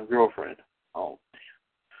longtime girlfriend. Oh,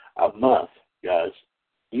 a month, guys.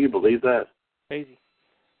 Can you believe that? Crazy.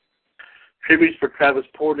 Tributes for Travis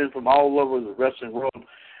poured in from all over the wrestling world,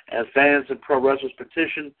 and fans and pro wrestlers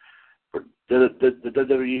petitioned for the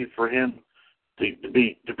WWE for him to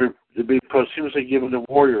be posthumously given the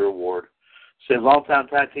Warrior Award. Said longtime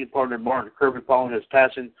tag team partner Martin Kirby following his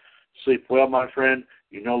passing, "Sleep well, my friend.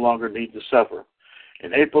 You no longer need to suffer."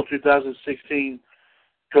 In April 2016,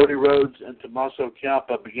 Cody Rhodes and Tommaso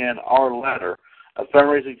Ciampa began Our Ladder, a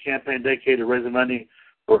fundraising campaign dedicated to raising money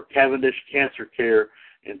for Cavendish Cancer Care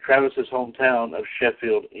in Travis's hometown of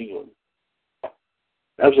Sheffield, England.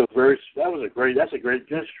 That's a great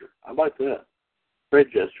gesture. I like that.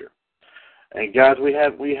 Great gesture. And guys, we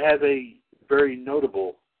have a very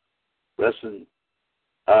notable wrestling,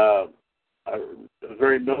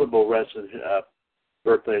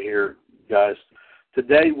 birthday here, guys.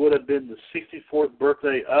 Today would have been the 64th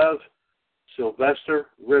birthday of Sylvester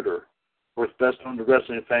Ritter, of course, best known to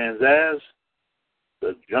wrestling fans as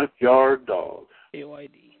the Junkyard Dog.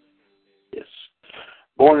 AYD. Yes.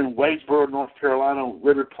 Born in Wadesboro, North Carolina,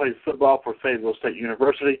 Ritter played football for Fayetteville State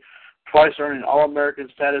University, twice earning All-American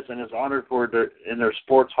status and is honored in their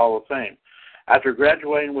Sports Hall of Fame. After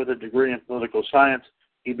graduating with a degree in political science,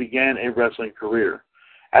 he began a wrestling career.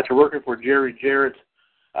 After working for Jerry Jarrett,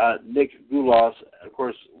 Nick Goulas, of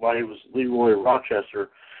course, while he was Leroy Rochester,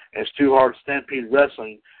 and Stu Hart Stampede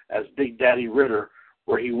Wrestling as Big Daddy Ritter,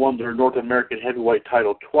 where he won their North American heavyweight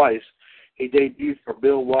title twice, he debuted for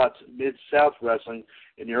Bill Watts Mid-South Wrestling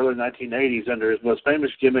in the early 1980s under his most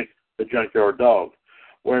famous gimmick, the Junkyard Dog.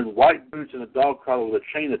 Wearing white boots and a dog collar with a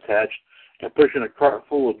chain attached and pushing a cart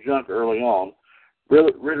full of junk early on,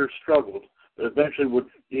 Ritter struggled, but eventually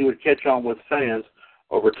he would catch on with fans.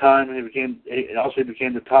 Over time, he became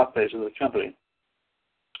the top face of the company.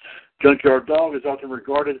 Junkyard Dog is often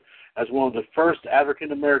regarded as one of the first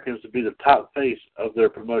African Americans to be the top face of their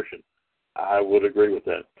promotion. I would agree with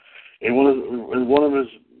that. In one of his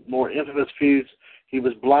more infamous feuds, he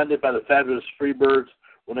was blinded by the Fabulous Freebirds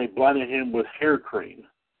when they blinded him with hair cream.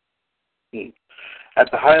 At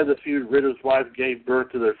the height of the feud, Ritter's wife gave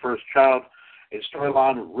birth to their first child. A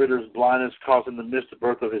storyline, Ritter's blindness caused him to miss the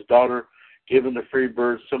birth of his daughter, giving the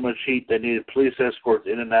Freebirds so much heat they needed police escorts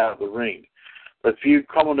in and out of the ring. The feud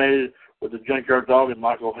culminated with the Junkyard Dog and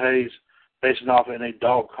Michael Hayes facing off in a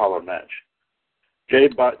dog collar match.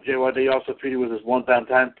 JYD also feuded with his one-time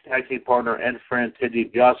tag team partner and friend Ted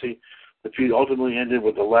DiBiase. The feud ultimately ended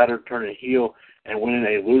with the latter turning heel and winning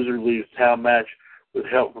a loser leaves town match with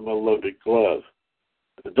help from a loaded glove.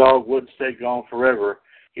 The Dog wouldn't stay gone forever.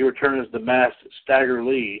 He returned as the masked Stagger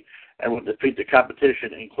Lee and would defeat the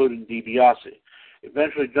competition, including DiBiase.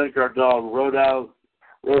 Eventually, Junkyard Dog rode out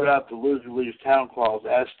the loser leaves town clause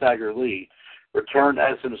as Stagger Lee, returned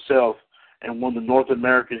as himself, and won the North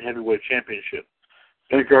American Heavyweight Championship.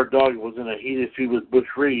 Junkyard Dog was in a heated feud with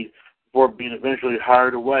Butch Reed before being eventually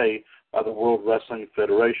hired away by the World Wrestling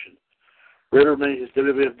Federation. Ritter made his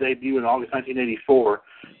WWF debut in August 1984.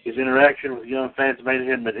 His interaction with young fans made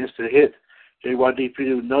him an instant hit. JYD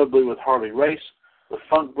feuded notably with Harley Race, the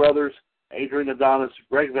Funk Brothers, Adrian Adonis,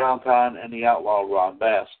 Greg Valentine, and the Outlaw Ron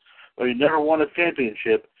Bass. Though he never won a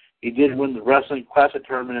championship, he did win the Wrestling Classic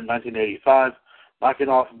Tournament in 1985, knocking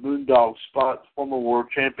off Moondog Spot, former world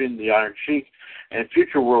champion the Iron Sheik, and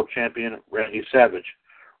future world champion Randy Savage.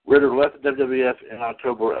 Ritter left the WWF in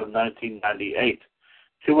October of 1998.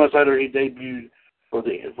 2 months later, he debuted for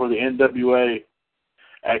the NWA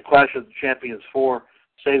at Clash of the Champions 4,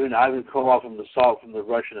 saving Ivan Koloff from the assault from the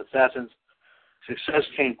Russian assassins. Success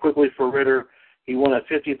came quickly for Ritter. He won a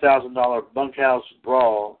 $50,000 bunkhouse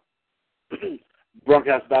brawl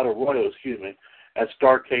Bunkhouse Battle Royal, at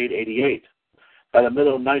Starrcade 88. By the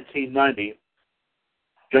middle of 1990,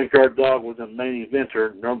 Junkyard Dog was the main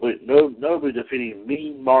eventer, nobly defeating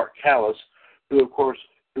Mean Mark Callis, who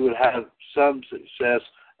would have some success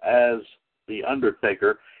as The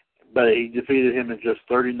Undertaker, but he defeated him in just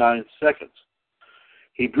 39 seconds.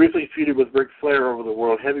 He briefly feuded with Ric Flair over the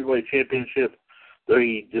World Heavyweight Championship, though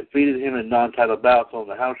he defeated him in non-title bouts on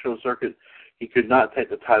the house show circuit. He could not take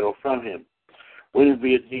the title from him. Winning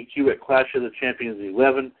via DQ at Clash of the Champions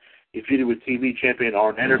 11, he feuded with TV champion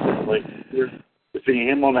Arn Anderson late in the year, defeating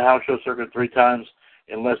him on the house show circuit 3 times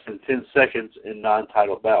in less than 10 seconds in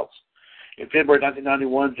non-title bouts. In February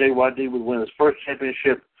 1991, JYD would win his first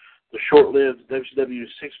championship, the short-lived WCW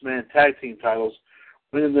six-man tag team titles,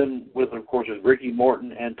 winning them with, of course, Ricky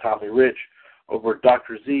Morton and Tommy Rich over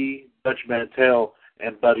Dr. Z, Dutch Mantell,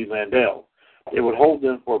 and Buddy Landell. They would hold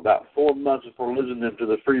them for about 4 months before losing them to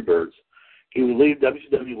the Freebirds. He would leave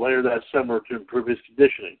WCW later that summer to improve his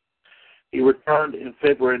conditioning. He returned in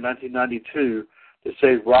February 1992 to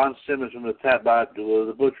save Ron Simmons from the attack by Abdullah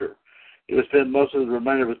the Butcher. He would spend most of the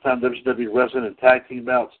remainder of his time WCW wrestling in tag team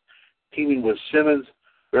bouts, teaming with Simmons,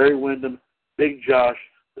 Barry Windham, Big Josh,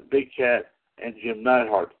 the Big Cat, and Jim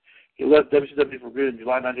Neidhart. He left WCW for good in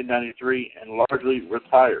July 1993 and largely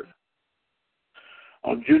retired.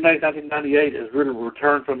 On June 8, 1998, as Ritter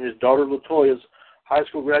returned from his daughter LaToya's high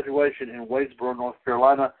school graduation in Wadesboro, North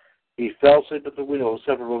Carolina, he fell asleep at the wheel and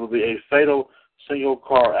suffered what would be a fatal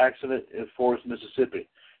single-car accident in Forest, Mississippi.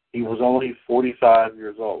 He was only 45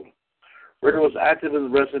 years old. Ritter was active in the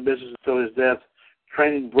wrestling business until his death,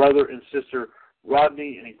 training brother and sister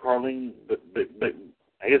Rodney and Carlene,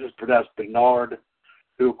 I guess it's pronounced Bignard,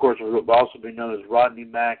 who, of course, would also be known as Rodney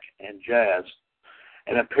Mack and Jazz,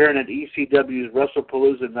 and appearing at ECW's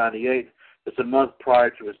WrestlePalooza in 98, just a month prior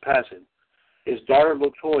to his passing. His daughter,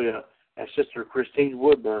 LaToya, and sister, Christine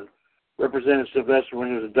Woodburn, represented Sylvester when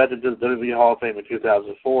he was inducted to the WWE Hall of Fame in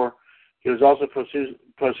 2004. He was also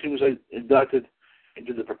posthumously inducted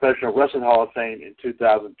into the Professional Wrestling Hall of Fame in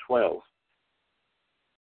 2012.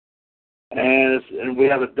 And we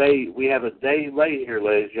have a day late here,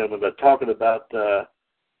 ladies and gentlemen, but talking about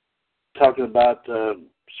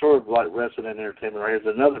sort of like wrestling and entertainment. Right,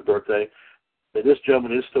 here's another birthday. But this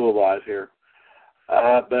gentleman is still alive here.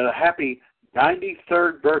 But a happy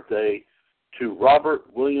 93rd birthday to Robert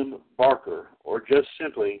William Barker, or just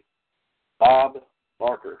simply Bob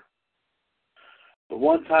Barker. The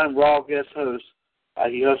one-time Raw guest host,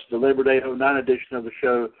 he hosted the Labor Day 09 edition of the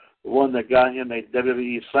show, the one that got him a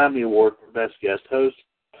WWE Slammy Award for Best Guest Host.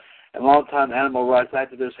 And longtime animal rights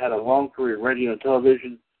activist, had a long career in radio and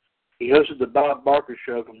television. He hosted the Bob Barker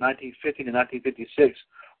Show from 1950 to 1956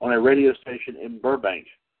 on a radio station in Burbank.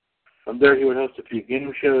 From there, he would host a few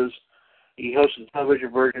game shows. He hosted a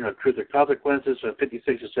television version of Truth or Consequences from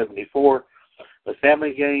 56 to 74, The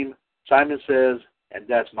Family Game, Simon Says, and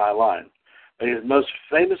That's My Line. But he is most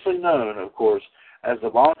famously known, of course, as the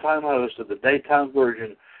longtime host of the daytime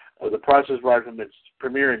version of The Price is Right from its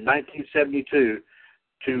premiere in 1972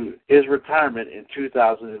 to his retirement in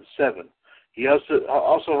 2007. He also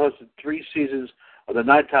hosted 3 seasons of the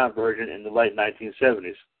nighttime version in the late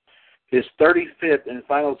 1970s. His 35th and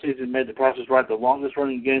final season made The Price is Right the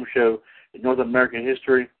longest-running game show in North American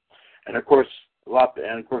history, and of course, as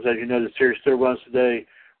you know, the series still runs today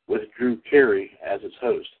with Drew Carey as its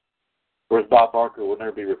host. Of course, Bob Barker will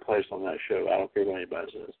never be replaced on that show. I don't care what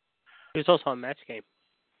anybody says. He was also on Match Game.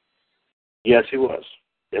 Yes, he was.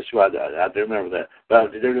 Yes, I do remember that.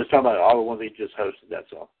 But they're just talking about all the ones he just hosted.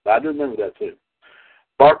 That's all. But I do remember that too.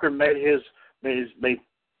 Barker made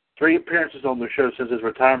 3 appearances on the show since his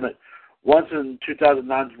retirement. Once in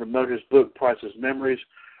 2009 to promote his book, Priceless Memories.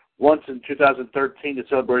 Once in 2013 to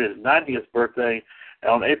celebrate his 90th birthday.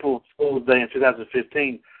 And on April Fool's Day in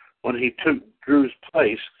 2015, when he took Drew's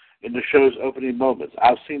place in the show's opening moments.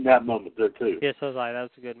 I've seen that moment there too. Yes, I was like, that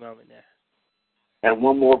was a good moment there. And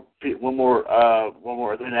one more thing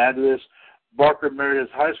to add to this. Barker married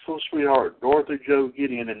his high school sweetheart, Dorothy Jo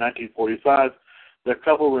Gideon, in 1945. The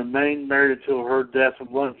couple remained married until her death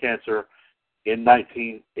from lung cancer in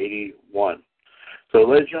 1981. So,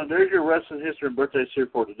 ladies and gentlemen, there's your wrestling history and birthday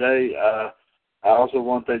series for today. I also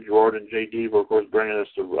want to thank Gerard and JD for, of course, bringing us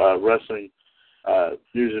to wrestling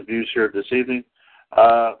news and views here this evening.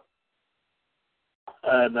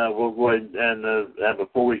 We'll go ahead and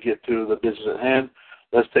before we get to the business at hand,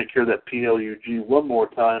 let's take care of that PLUG one more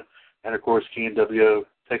time. And, of course, Ken W.O.,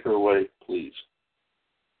 take her away, please.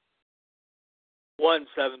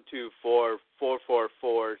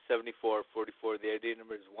 1-724-444-7444. The ID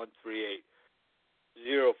number is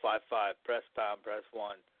 138055. Press pound, press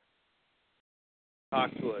 1.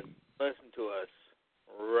 Talk to us. Listen to us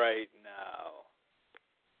right now.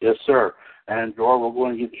 Yes, sir. And Gerard, we're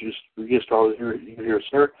going to get started here,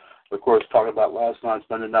 sir. Of course, talking about last night's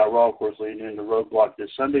Monday Night Raw, of course, leading into Roadblock this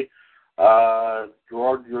Sunday.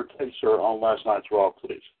 Gerard, your take, sir, on last night's Raw,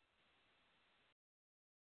 please.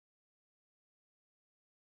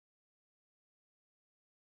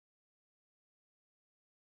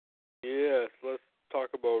 Yes, let's talk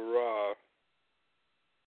about Raw.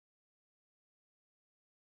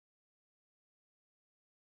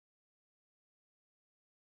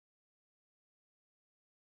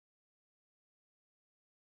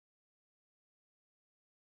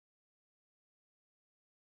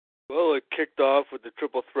 Well, it kicked off with the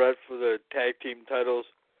triple threat for the tag team titles.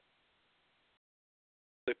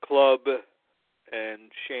 The Club and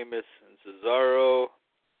Sheamus and Cesaro.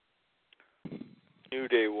 New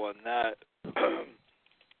Day won that.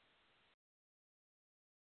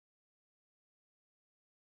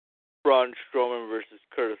 Braun Strowman versus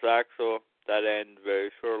Curtis Axel. That ended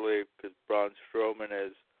very shortly because Braun Strowman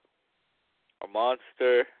is a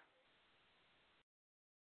monster.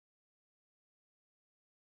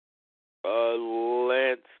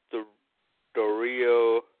 Lance Del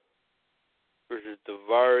Rio versus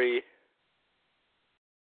Daivari.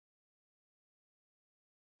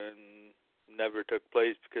 And never took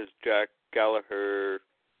place because Jack Gallagher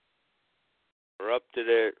interrupted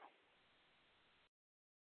it.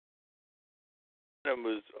 It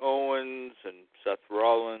was Owens and Seth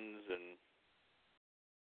Rollins and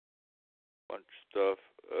a bunch of stuff.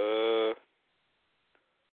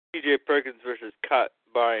 TJ Perkins versus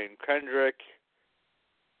Brian Kendrick.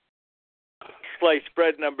 Slice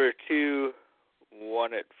spread number 2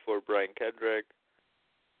 won it for Brian Kendrick.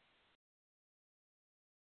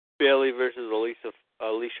 Bayley versus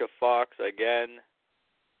Alicia Fox again.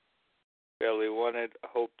 Bayley won it. I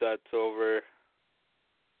hope that's over.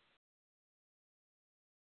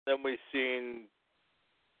 Then we've seen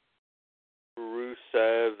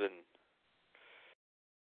Rusev and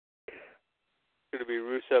it's going to be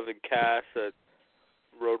Rusev and Cass at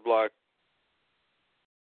Roadblock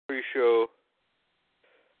pre-show.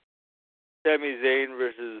 Sami Zayn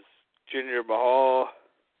versus Jinder Mahal.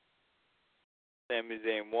 Sami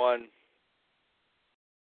Zayn won.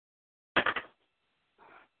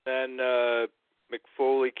 Then Mick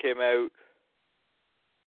Foley came out.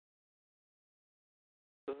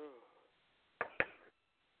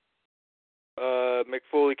 Mick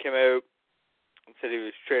Foley came out and said he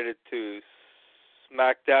was traded to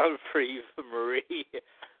SmackDown for Eva Marie.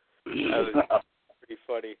 That was pretty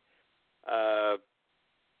funny.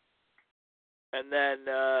 And then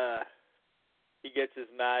he gets his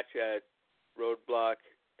match at Roadblock.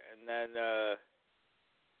 And then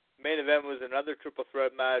main event was another triple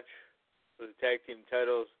threat match for the tag team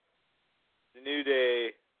titles. The New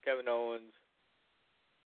Day, Kevin Owens,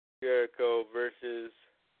 Jericho versus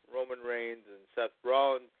Roman Reigns and Seth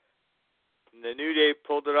Rollins. And the New Day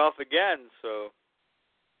pulled it off again, so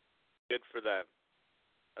good for them.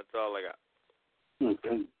 That's all I got.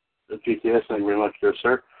 Okay. GTS, thank you very much, there,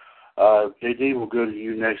 sir. JD, we'll go to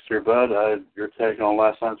you next here, bud. Your take on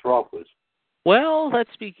last night's Raw, please. Well,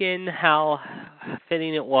 let's begin how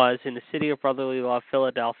fitting it was in the city of brotherly love,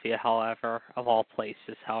 Philadelphia, however, of all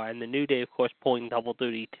places. However, and the New Day, of course, pulling double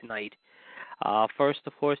duty tonight. First,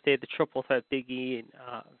 of course, they had the triple threat Biggie. And,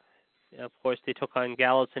 of course, they took on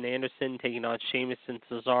Gallows and Anderson, taking on Sheamus and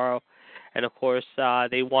Cesaro. And, of course,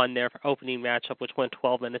 they won their opening matchup, which went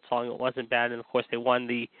 12 minutes long. It wasn't bad. And, of course, they won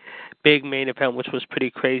the big main event, which was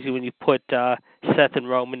pretty crazy when you put Seth and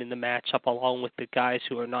Roman in the matchup along with the guys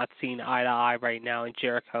who are not seeing eye to eye right now in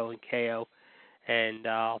Jericho and KO. And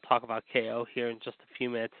I'll talk about KO here in just a few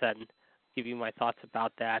minutes and give you my thoughts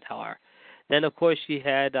about that, however. Then, of course, you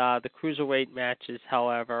had the cruiserweight matches,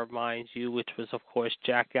 however, mind you, which was, of course,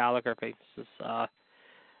 Jack Gallagher versus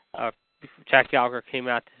Jack Gallagher came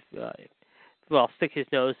out to, stick his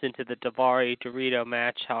nose into the Daivari Dorito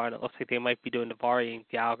match. However, it looks like they might be doing Daivari and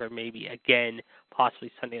Gallagher maybe again,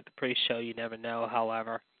 possibly Sunday at the pre-show. You never know,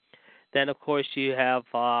 however. Then, of course, you have,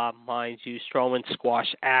 mind you, Strowman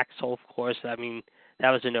squash Axel, of course. I mean,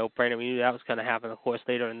 that was a no-brainer. We knew that was going to happen, of course.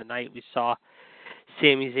 Later in the night, we saw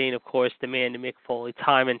Sami Zayn, of course, demand to Mick Foley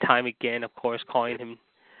time and time again, of course, calling him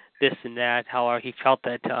this and that. However, he felt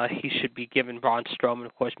that he should be given Braun Strowman.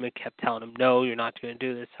 Of course, Mick kept telling him, no, you're not going to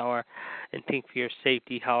do this, however, and think for your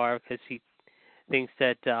safety, however, because he thinks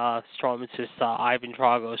that Strowman's just Ivan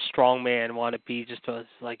Drago's strongman wannabe, just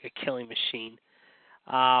like a killing machine.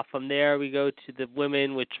 From there, we go to the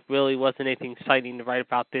women, which really wasn't anything exciting to write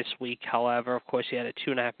about this week. However, of course, you had a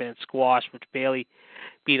 2.5-minute squash, which Bayley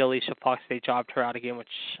beat Alicia Fox. They jobbed her out again, which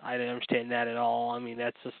I didn't understand that at all. I mean,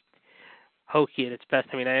 that's just hokey at its best.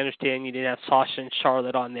 I mean, I understand you didn't have Sasha and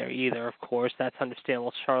Charlotte on there either, of course. That's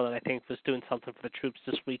understandable. Charlotte, I think, was doing something for the troops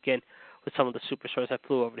this weekend with some of the superstars that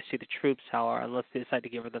flew over to see the troops, however, unless they decided to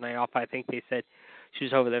give her the night off. I think they said she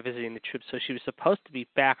was over there visiting the troops, so she was supposed to be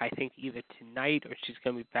back, I think, either tonight or she's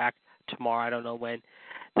going to be back tomorrow. I don't know when.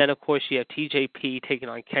 Then, of course, you have TJP taking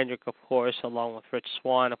on Kendrick, of course, along with Rich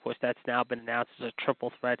Swann. Of course, that's now been announced as a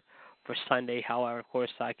triple threat for Sunday. However, of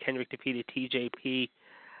course, Kendrick defeated TJP.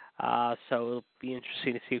 So it'll be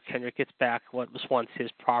interesting to see if Kendrick gets back what was once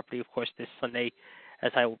his property, of course, this Sunday,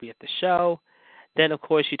 as I will be at the show. Then, of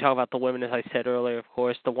course, you talk about the women, as I said earlier, of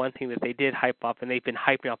course. The one thing that they did hype up, and they've been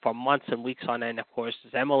hyping up for months and weeks on end, of course,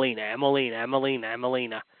 is Emelina.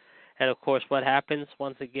 And, of course, what happens,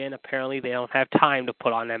 once again, apparently they don't have time to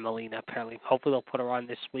put on Emelina, apparently. Hopefully they'll put her on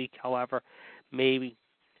this week, however, maybe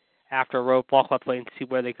after Roadblock, we'll wait and see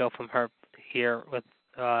where they go from her here with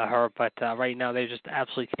her. But right now they just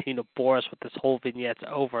absolutely continue to bore us with this whole vignette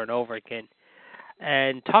over and over again.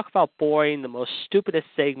 And talk about boring, the most stupidest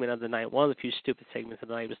segment of the night, one of the few stupid segments of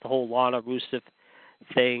the night, was the whole Lana Rusev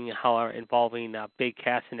thing, however, involving Big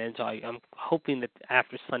Cass and Enzo. I'm hoping that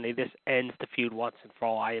after Sunday this ends the feud once and for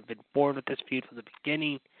all. I have been bored with this feud from the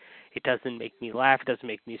beginning. It doesn't make me laugh. It doesn't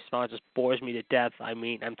make me smile. It just bores me to death. I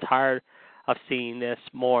mean, I'm tired of seeing this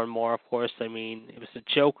more and more, of course. I mean, it was a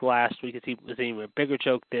joke last week. It was an even a bigger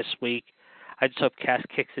joke this week. I just hope Cass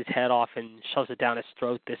kicks his head off and shoves it down his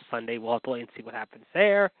throat this Sunday. We'll have to wait and see what happens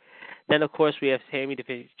there. Then, of course, we have Sammy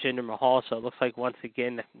defeating Jinder Mahal, so it looks like, once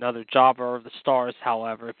again, another jobber of the stars,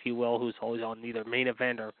 however, if you will, who's always on either main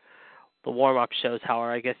event or the warm-up shows.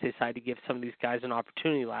 However, I guess they decided to give some of these guys an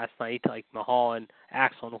opportunity last night, like Mahal and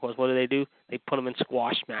Axel. And, of course, what do? They put them in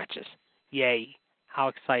squash matches. Yay. How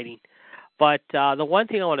exciting. But the one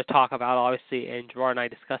thing I want to talk about, obviously, and Gerard and I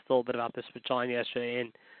discussed a little bit about this with John yesterday,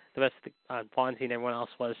 and the rest of the Fonzie and everyone else,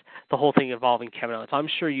 was the whole thing involving Kevin Owens. I'm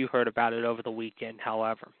sure you heard about it over the weekend,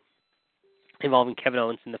 however, involving Kevin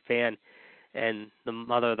Owens and the fan and the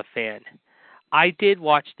mother of the fan. I did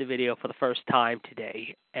watch the video for the first time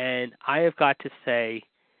today, and I have got to say,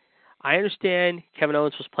 I understand Kevin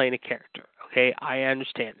Owens was playing a character, okay? I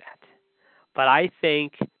understand that. But I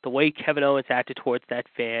think the way Kevin Owens acted towards that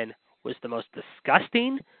fan was the most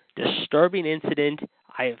disgusting, disturbing incident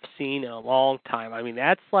I have seen in a long time. I mean,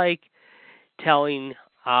 that's like telling,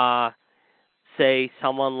 say,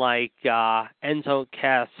 someone like Enzo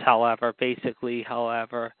Cass, however, basically,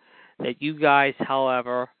 however, that you guys,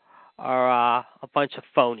 however, are a bunch of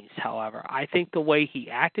phonies, however. I think the way he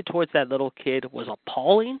acted towards that little kid was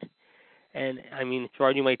appalling. And, I mean,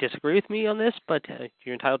 Gerard, you might disagree with me on this, but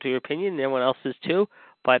you're entitled to your opinion, and everyone else is too.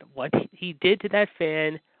 But what he did to that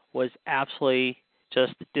fan was absolutely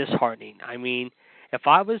just disheartening. I mean, if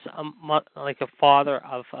I was like a father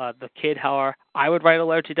of the kid, however, I would write a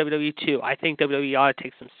letter to WWE too. I think WWE ought to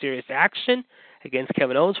take some serious action against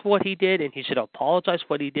Kevin Owens for what he did, and he should apologize for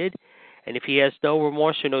what he did. And if he has no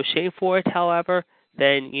remorse or no shame for it, however,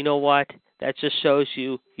 then you know what? That just shows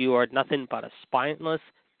you are nothing but a spineless,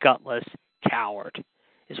 gutless coward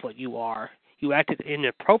is what you are. You acted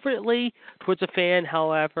inappropriately towards a fan,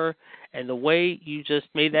 however, and the way you just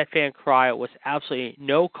made that fan cry was absolutely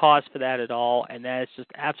no cause for that at all, and that is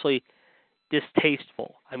just absolutely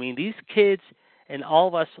distasteful. I mean, these kids and all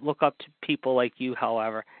of us look up to people like you,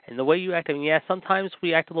 however, and the way you act, I mean, yeah, sometimes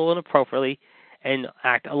we act a little inappropriately and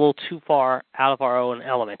act a little too far out of our own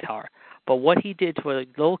element, however. But what he did to a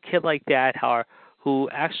little kid like that, however, who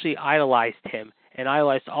actually idolized him and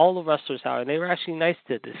idolized all the wrestlers, however, and they were actually nice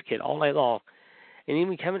to this kid all night long. And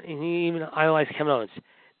he even idolized Kevin Owens.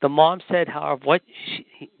 The mom said, however, what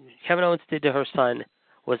Kevin Owens did to her son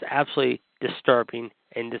was absolutely disturbing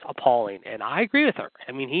and just appalling. And I agree with her.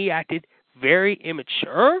 I mean, he acted very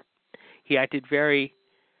immature. He acted very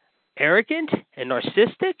arrogant and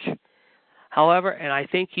narcissistic. However, and I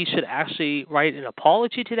think he should actually write an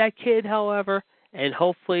apology to that kid, however, and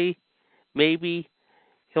hopefully maybe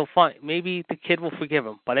maybe the kid will forgive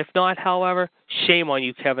him. But if not, however, shame on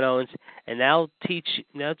you, Kevin Owens, and will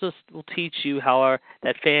teach you, however,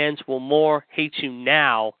 that fans will more hate you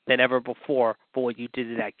now than ever before for what you did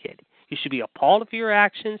to that kid. You should be appalled for your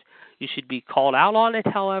actions. You should be called out on it,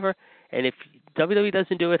 however, and if WWE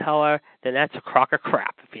doesn't do it, however, then that's a crock of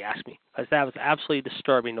crap, if you ask me, because that was absolutely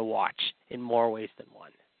disturbing to watch in more ways than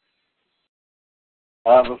one.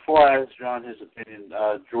 Before I ask John his opinion,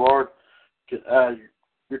 Gerard,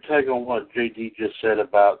 your take on what JD just said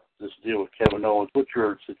about this deal with Kevin Owens. What's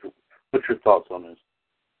your thoughts on this?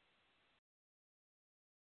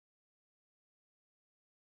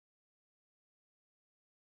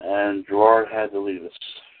 And Gerard had to leave us.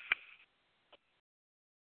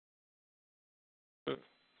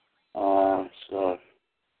 So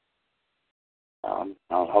I'm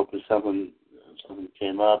hoping something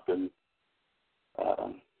came up, and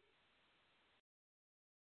I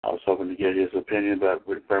was hoping to get his opinion, but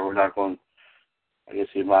we're not going. I guess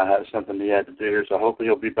he might have something he had to do here, so hopefully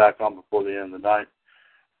he'll be back on before the end of the night.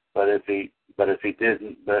 But if he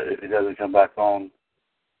doesn't come back on,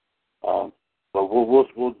 but we'll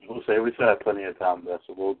say we still have plenty of time left,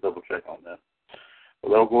 so we'll double check on that.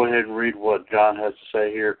 But I'll go ahead and read what John has to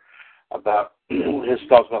say here about his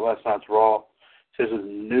thoughts about last night's Raw. It says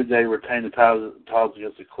New Day retained the titles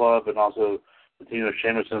against the club, and also the team of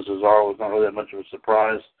Sheamus and Cesaro was not really that much of a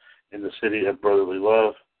surprise in the city of brotherly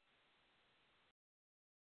love.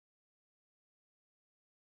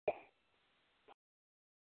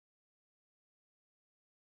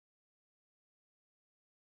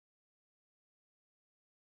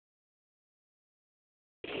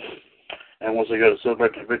 And once they go to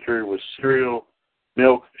celebrate the victory with cereal,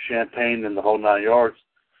 milk, champagne, and the whole 9 yards,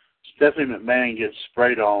 Stephanie McMahon gets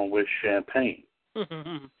sprayed on with champagne. I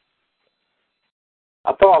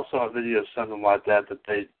thought I saw a video of something like that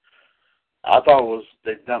they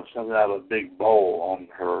dumped something out of a big bowl on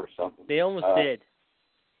her or something. They almost did.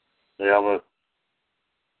 They almost.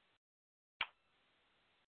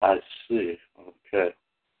 I see. Okay.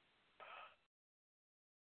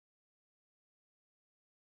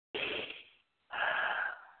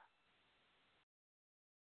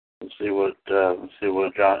 Let's see what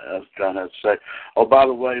John has to say. Oh, by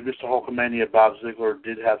the way, Mr. Hulkamania Bob Ziegler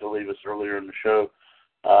did have to leave us earlier in the show.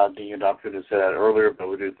 Dean and Dr. had said that earlier, but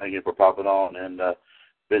we do thank you for popping on and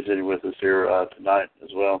visiting with us here tonight as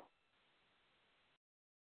well.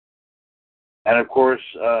 And of course,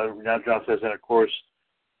 now John says, and of course,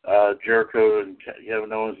 Jericho and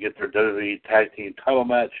Kevin Owens get their WWE Tag Team title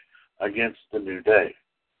match against the New Day.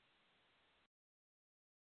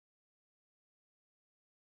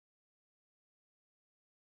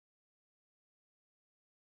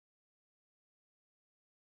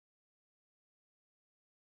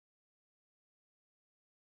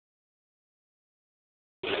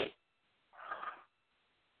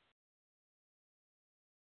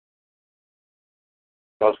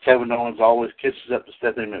 Because Kevin Owens always kisses up to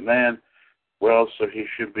Stephanie McMahon, well, so he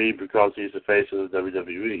should be because he's the face of the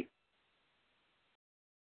WWE.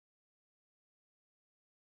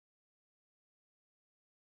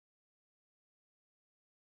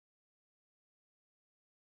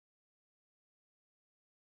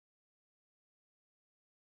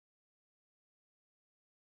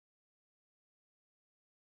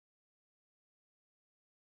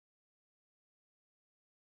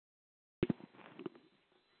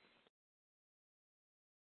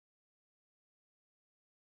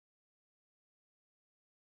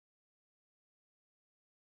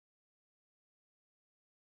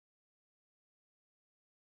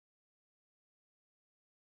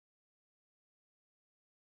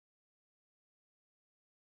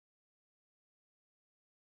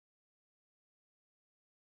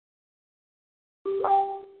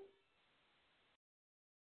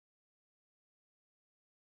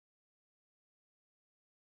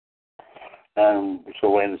 And we're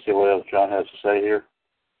still waiting to see what else John has to say here.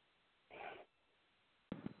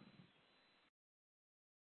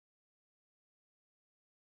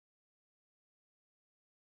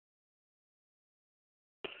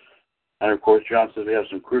 And of course, John says we have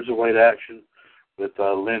some cruiserweight action with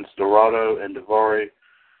Lince Dorado and Daivari.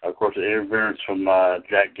 Of course, an interference from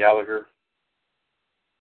Jack Gallagher,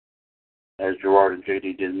 as Gerard and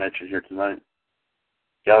JD did mention here tonight.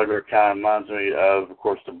 Gallagher kind of reminds me of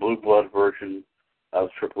course, the Blue Blood version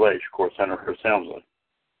of Triple H, of course, Hunter Chris Helmsley.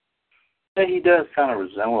 And he does kind of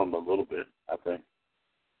resemble him a little bit, I think.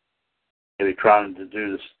 Maybe trying to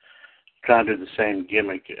do the same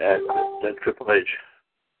gimmick that Triple H.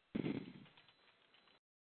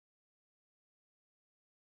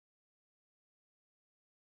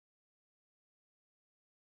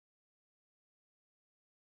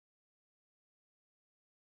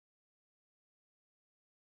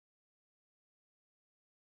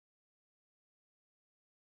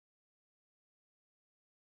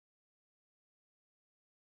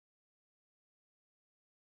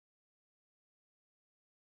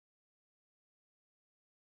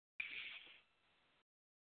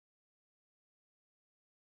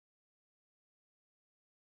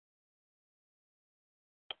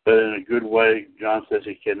 But in a good way, John says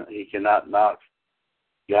he cannot knock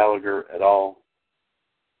Gallagher at all.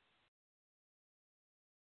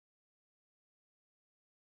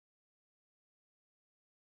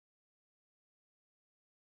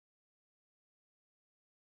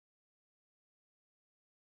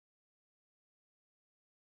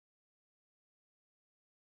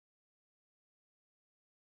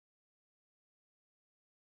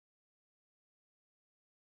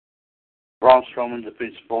 Braun Strowman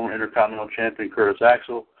defeats former Intercontinental Champion Curtis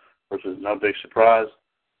Axel, which is no big surprise.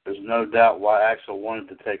 There's no doubt why Axel wanted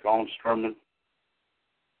to take on Strowman.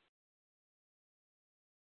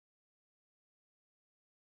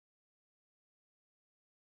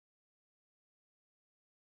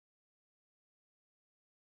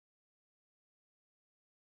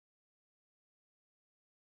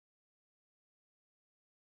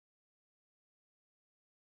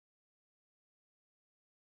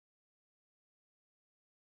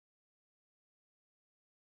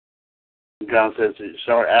 John says,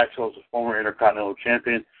 sorry, Axel is a former Intercontinental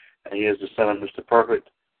Champion, and he is the son of Mr. Perfect.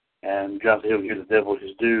 And John said he'll give the devil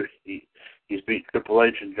his due. He's beat Triple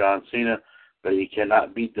H and John Cena, but he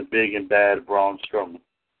cannot beat the big and bad Braun Strowman.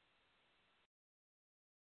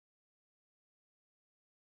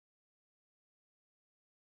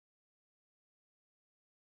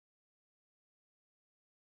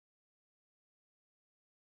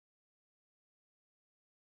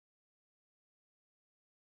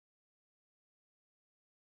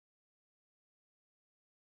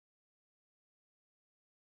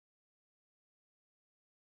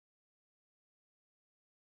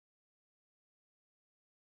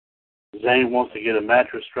 Zayn wants to get a match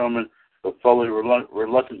with Strowman, but Foley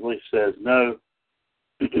reluctantly says no.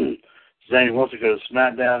 Zayn wants to go to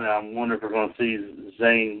SmackDown, and I'm wondering if we're going to see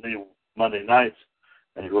Zayn leave Monday nights.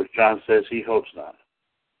 And of course, John says he hopes not.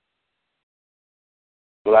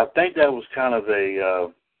 But I think that was kind of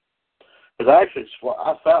a, because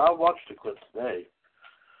I watched the clip today,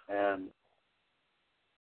 and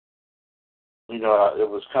it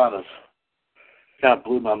was kind of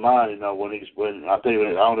blew my mind, when I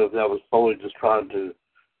don't know if that was Foley just trying to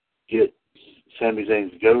get Sami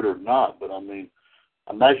Zayn's goat or not, but I mean,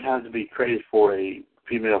 imagine having to be crazy for a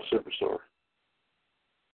female superstar.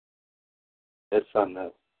 That's something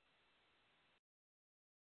else.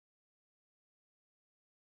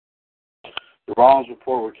 The Rollins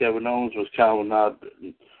report with Kevin Owens was kind of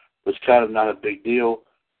not a big deal,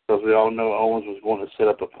 because we all know Owens was going to set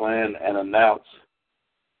up a plan and announce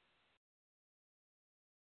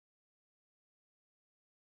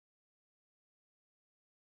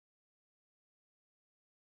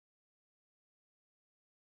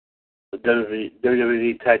the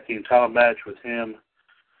WWE Tag Team title match with him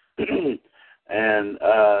and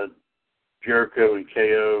Jericho and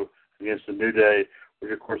KO against the New Day,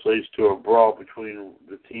 which of course leads to a brawl between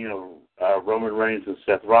the team of Roman Reigns and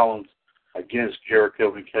Seth Rollins against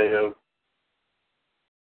Jericho and KO.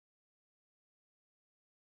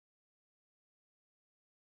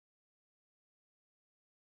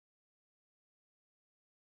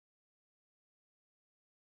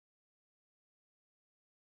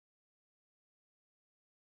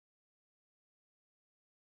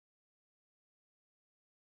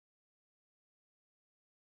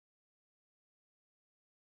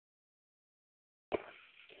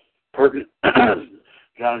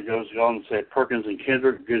 John goes on and said, Perkins and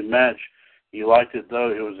Kendrick, good match. He liked it, though.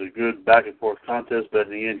 It was a good back-and-forth contest, but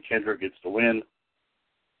in the end, Kendrick gets the win.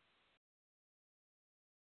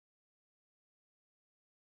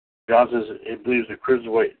 John says he believes the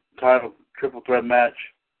Cruiserweight title triple threat match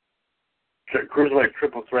for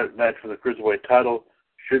the Cruiserweight title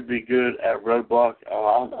should be good at Roadblock.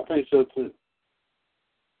 I think so, too.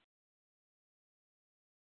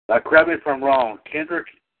 Now, correct me if I'm wrong. Kendrick,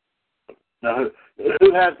 now,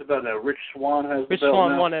 who has the belt now? Rich Swann has the belt now? Rich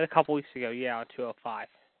Swann won it a couple weeks ago, on 205.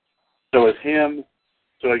 So it's him.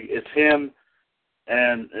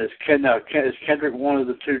 And is Kendrick one of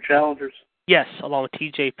the two challengers? Yes, along with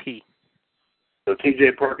TJP. So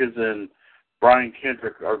T.J. Perkins and Brian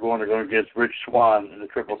Kendrick are going to go against Rich Swann in the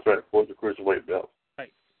triple threat for the Cruiserweight belt.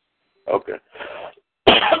 Right. Okay.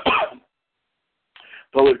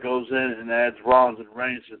 Bullet goes in and adds Rollins and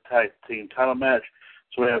Reigns to the tag team title match.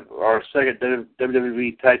 So we have our second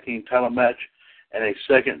WWE tag team title match and a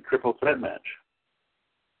second triple threat match.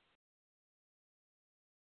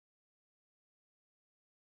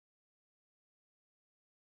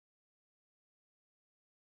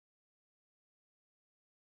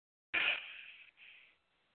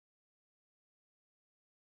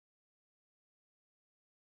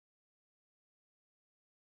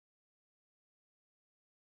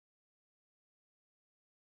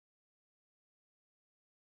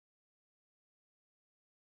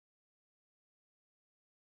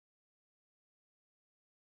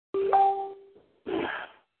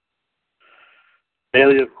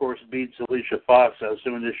 Bayley, of course, beats Alicia Fox. I'm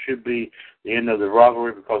assuming this should be the end of the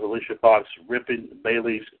rivalry because Alicia Fox ripping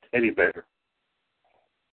Bayley's teddy bear.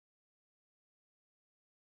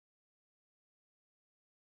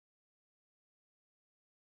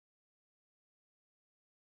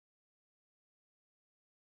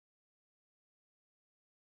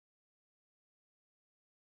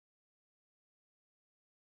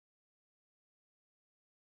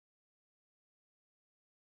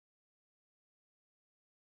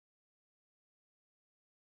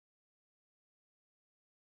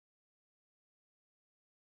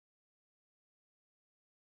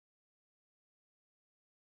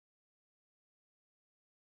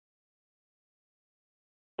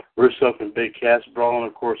 Rusev and Big Cass brawling.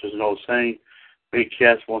 Of course, there's an old saying: Big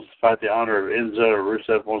Cass wants to fight the honor of Enzo, or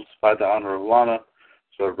Rusev wants to fight the honor of Lana.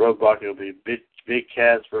 So at Roadblock, it'll be Big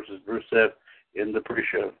Cass versus Rusev in the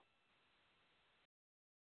pre-show.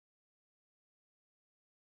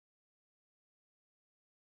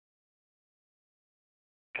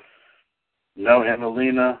 No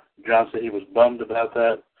Emelina. John said he was bummed about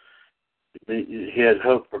that. He had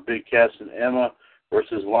hoped for Big Cass and Emma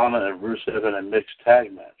versus Lana and Rusev in a mixed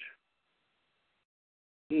tag match.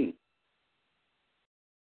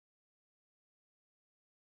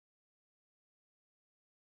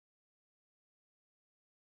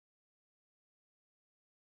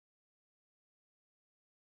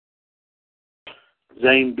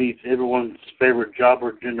 Zayn beats everyone's favorite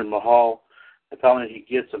jobber, Jinder Mahal, and finally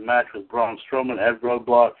he gets a match with Braun Strowman at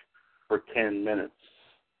Roadblock for 10 minutes.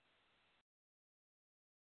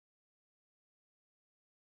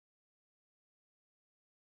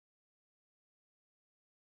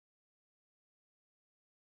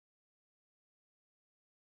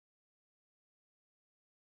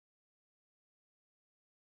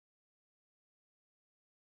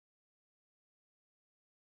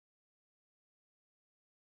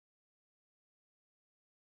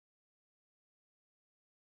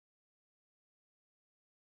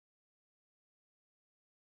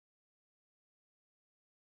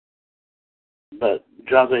 But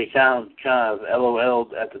John Cena kind of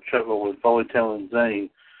LOL'd at the chuckle with Foley telling Zayn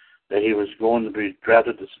that he was going to be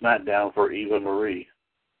drafted to SmackDown for Eva Marie.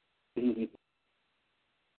 I think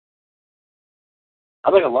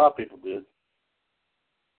a lot of people did.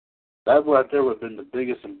 That right there would have been the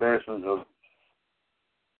biggest embarrassment of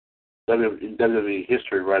WWE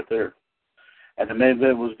history right there. And the main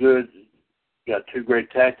event was good. Got two great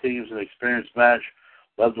tag teams, an experienced match.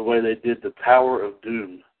 Loved the way they did the Tower of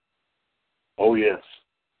Doom. Oh, yes.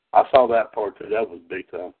 I saw that part, too. That was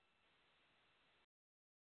big time.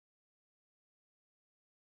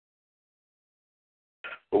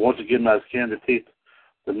 But once again, my skin to teeth,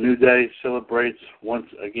 the New Day celebrates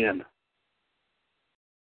once again.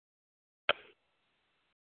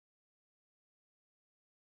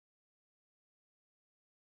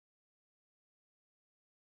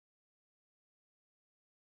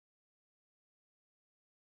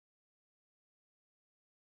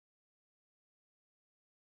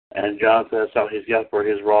 And John says that's how he's got for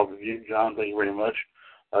his Raw review. John, thank you very much.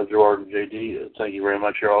 Gerard and JD, thank you very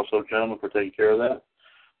much here also, gentlemen, for taking care of that.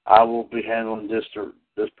 I will be handling this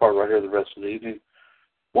part right here the rest of the evening.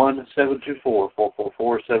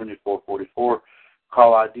 1-724-444-7444.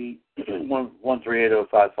 Call ID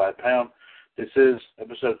 1380555#. This is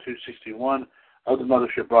episode 261 of the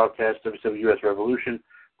Mothership Broadcast, WCWUS Revolution,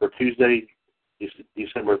 for Tuesday,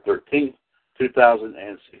 December 13th,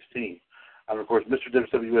 2016. I'm, of course, Mr.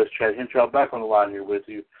 WCWUS Chad Henshaw, back on the line here with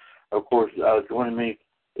you. Of course, joining me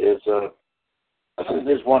is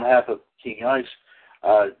one half of King Ice,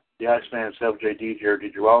 the Iceman himself, JD, Jared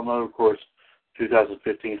DiGirolamo, of course,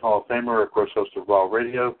 2015 Hall of Famer, of course, host of Raw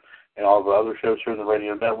Radio and all the other shows here in the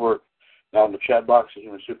radio network. Now in the chat box, the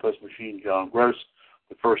Human Suplex Machine, John Gross,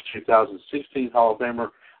 the first 2016 Hall of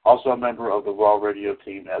Famer, also a member of the Raw Radio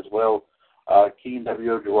team as well. Keen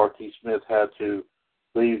W.O. Gerard T. Smith had to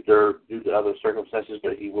leave due to other circumstances,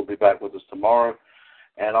 but he will be back with us tomorrow.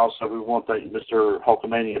 And also, we want to thank Mr.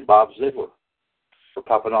 Hulkamania Bob Ziegler for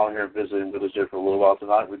popping on here and visiting with us here for a little while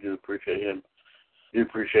tonight. We do appreciate him. We do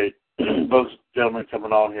appreciate both gentlemen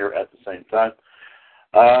coming on here at the same time.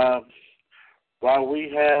 While we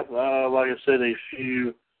have, like I said, a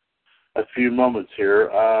few moments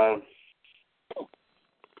here,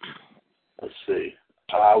 let's see.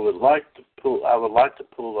 I would like to pull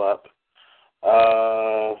up.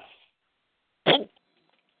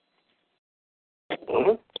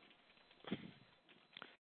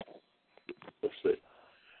 Let's see.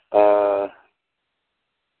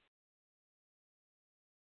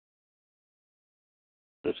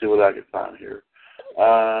 Let's see what I can find here.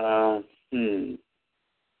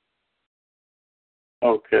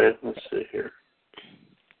 Okay, let's see here.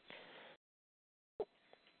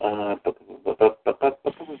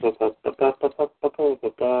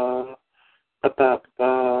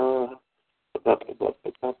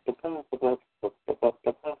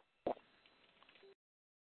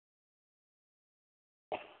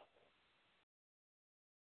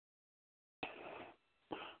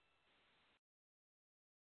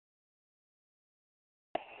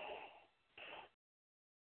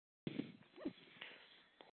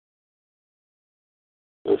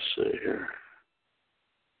 Let's see here.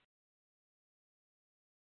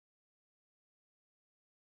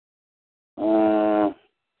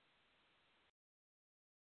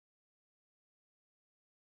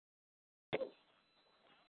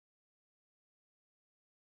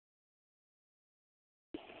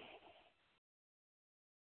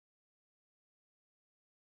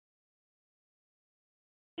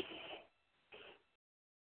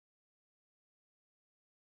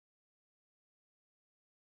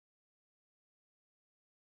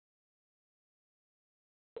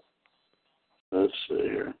 let's see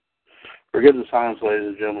here. Forgive the silence, ladies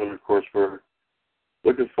and gentlemen. Of course, we're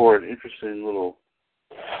looking for an interesting little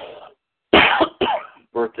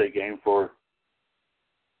birthday game for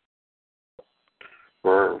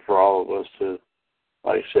all of us to,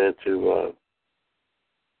 like I said, to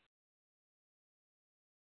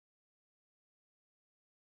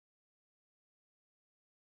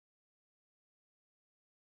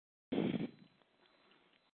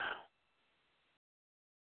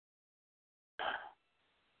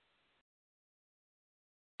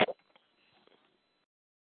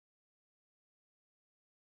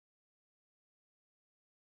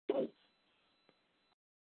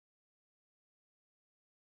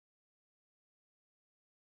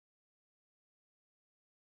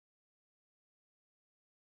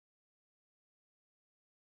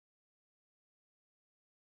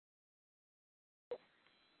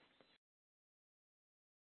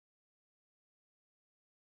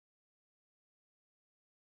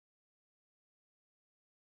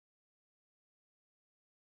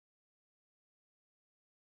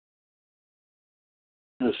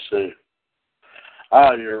let's see.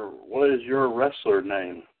 What is your wrestler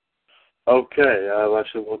name? Okay,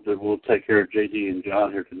 actually, we'll take care of JD and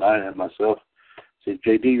John here tonight, and myself. See,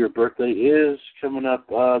 JD, your birthday is coming up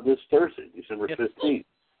this Thursday, December 15th.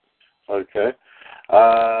 Okay.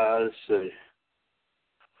 Let's see.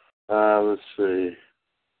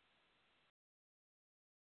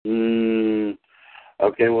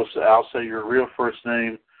 Okay, well, so I'll say your real first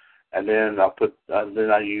name, and then I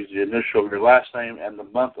use the initial of your last name and the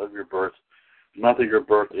month of your birth. The month of your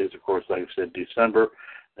birth is, of course, like I said, December.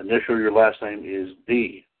 The initial of your last name is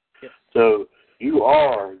D. Yep. So you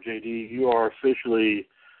are, JD, you are officially,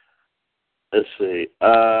 let's see,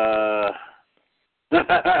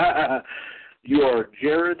 you are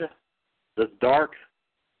Jared the Dark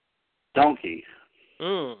Donkey.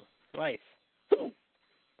 Nice.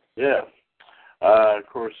 Yeah. Of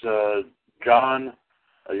course, John,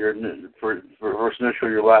 your first initial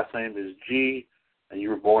of your last name is G, and you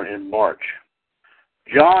were born in March.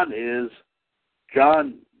 John, you're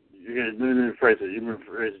going to phrase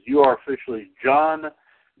it. You are officially John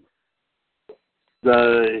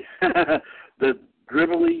the the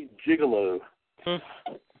Dribbly Gigolo. And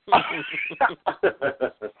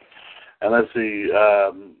let's see,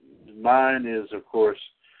 mine is, of course,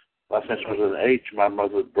 last name was an H. My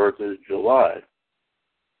mother's birth is July.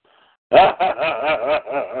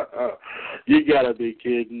 You gotta be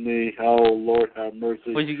kidding me. Oh, Lord have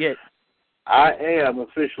mercy. What'd you get? I am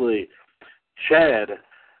officially Chad,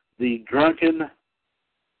 the Drunken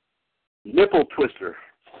Nipple Twister.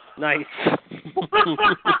 Nice.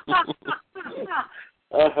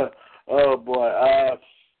 Oh, boy.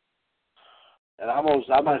 And I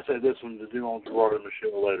might say this one to do on Gerard and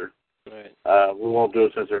Michelle later. Right. We won't do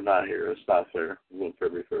it since they're not here. It's not fair. We won't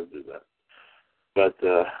be fair to do that. But,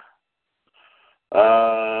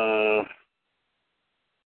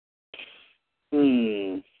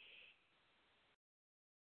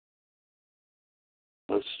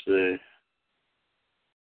 let's see.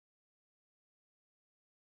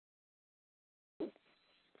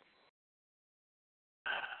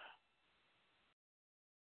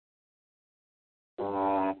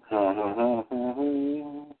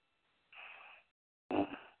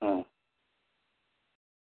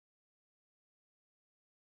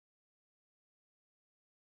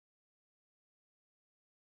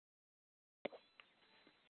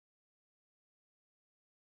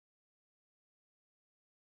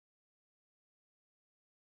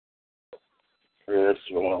 Yes,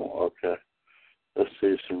 well, okay. Let's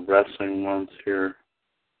see some wrestling ones here.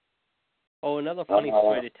 Oh, another funny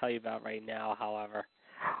story to tell you about right now, however.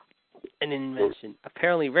 I didn't mention.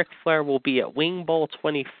 Apparently, Ric Flair will be at Wing Bowl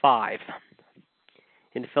 25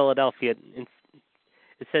 in Philadelphia. It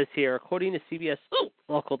says here, according to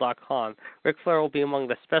CBSLocal.com, Ric Flair will be among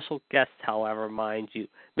the special guests, however, mind you.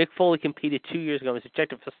 Mick Foley competed 2 years ago and was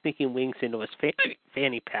ejected for sneaking wings into his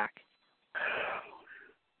fanny pack.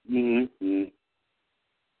 Mm-hmm.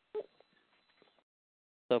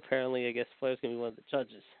 So apparently, I guess Flair's going to be one of the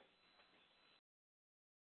judges.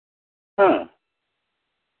 Huh.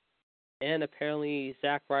 And apparently,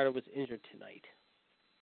 Zack Ryder was injured tonight.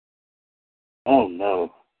 Oh,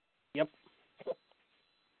 no. Yep.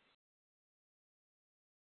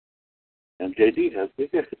 And JD has the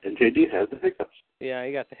hiccups. Yeah,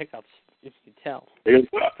 he got the hiccups, if you can tell. Yeah.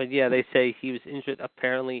 But yeah, they say he was injured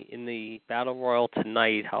apparently in the Battle Royal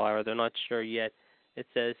tonight. However, they're not sure yet. It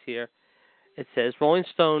says here, Rolling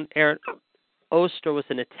Stone Aaron Oster was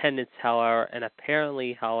in attendance, however, and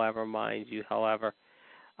apparently, however, mind you, however,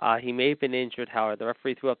 He may have been injured, however. The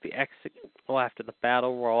referee threw up the exit after the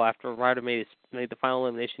battle royal after Ryder made the final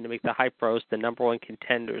elimination to make the Hype Bros the number one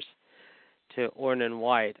contenders to Orton and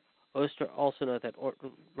Wyatt. Oster also noted that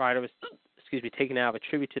Ryder was taken out of a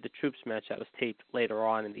tribute to the Troops match that was taped later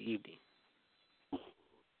on in the evening.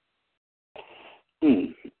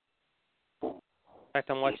 In fact,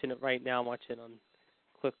 I'm watching it right now. I'm watching on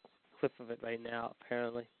clip of it right now,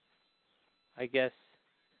 apparently. I guess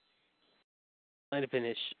might have been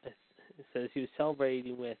it says he was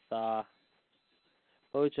celebrating with Mojo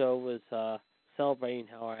was celebrating,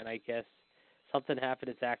 however, and I guess something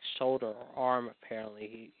happened to Zach's shoulder or arm,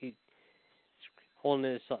 apparently. He's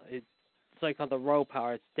holding his it's like on the rope, how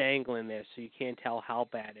it's dangling there, so you can't tell how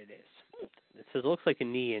bad it is. It says it looks like a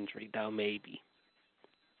knee injury, though, maybe.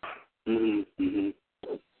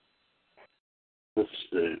 Let's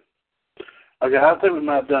see. Okay, I think we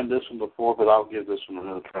might have done this one before, but I'll give this one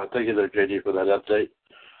another try. Thank you there, JD, for that update.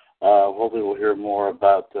 Hopefully we'll hear more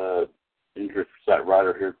about injury for Zack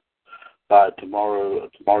Ryder here by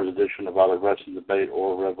tomorrow's edition of either Wrestling Debate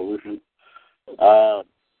or Revolution. Let's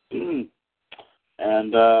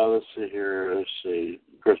see here. Let's see.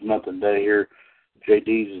 First month and day here.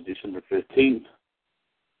 JD's is December 15th.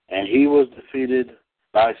 And he was defeated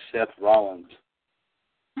by Seth Rollins.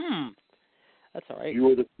 That's all right. You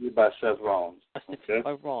were defeated by Seth Rollins. Okay.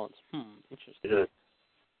 By Rollins. Interesting. Yeah.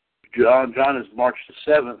 John is March the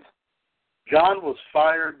 7th. John was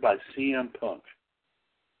fired by CM Punk.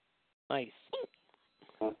 Nice.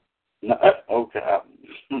 Okay.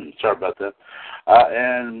 Sorry about that.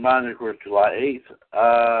 And mine, of course, July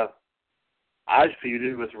 8th. I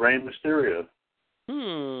feuded with Rey Mysterio.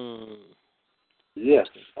 Yes,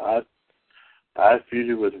 I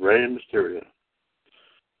feuded with Rey Mysterio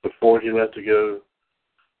before he left to go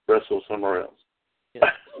wrestle somewhere else. Yeah.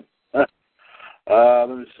 Let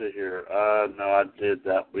me see here. No, I did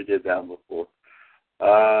that. We did that before.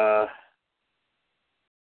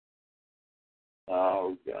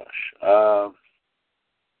 Oh gosh.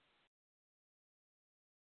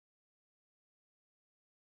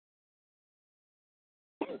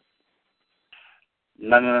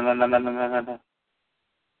 No.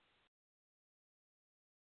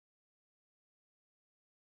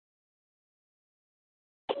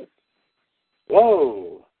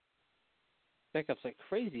 Whoa. Backup's like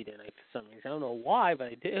crazy tonight for some reason. I don't know why, but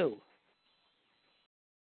I do.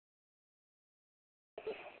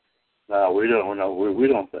 No, we don't. No, we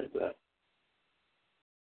don't think that.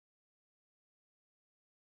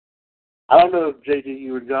 I don't know if JD,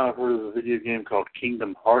 you or John have heard of a video game called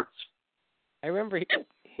Kingdom Hearts. I remember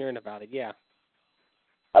hearing about it. Yeah.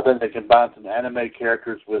 I think they combined some anime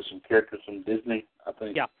characters with some characters from Disney. I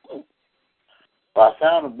think. Yeah. Well, I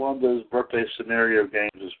found one of those birthday scenario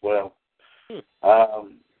games as well.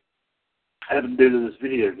 Having to do to this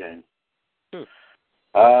video game.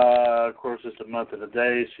 Of course, it's a month and a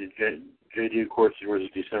day. So JD, of course, yours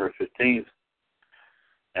is December 15th.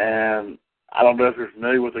 And I don't know if you're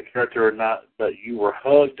familiar with the character or not, but you were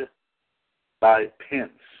hugged by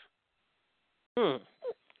Pence.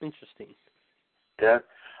 Interesting. Yeah.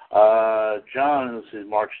 John, this is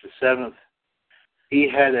March the 7th. He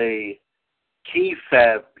had a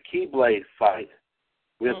Keyblade fight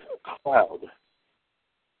with Cloud.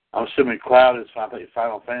 I'm assuming Cloud is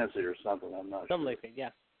Final Fantasy or something. I'm not sure. Something like that,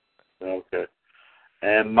 yeah. Okay.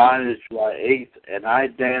 And mine is July 8th, and I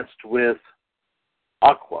danced with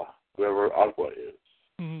Aqua, whoever Aqua is.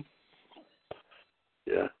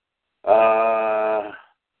 Yeah.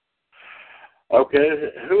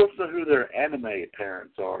 Okay. Who wants to know who their anime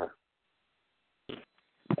parents are?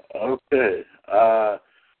 Okay.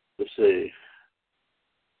 Let's see.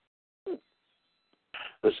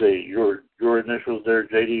 Your initials there,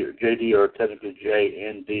 JD are technically J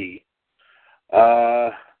and D.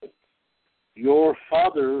 Your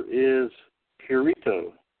father is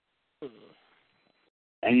Kirito,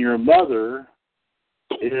 and your mother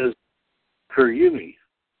is Kuryumi.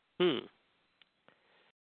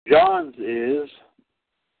 John's is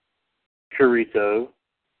Kirito,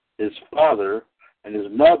 his father, and his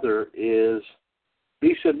mother is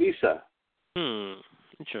Misa.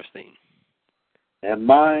 Interesting. And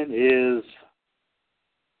mine is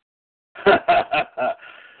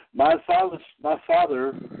my father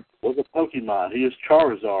was a Pokemon. He is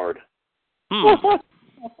Charizard.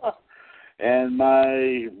 And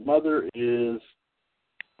my mother is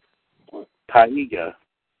Taiga.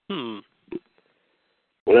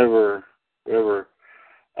 Whatever.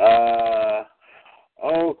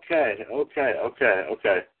 Okay.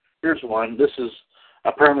 Here's one. This is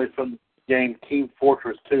apparently from the game Team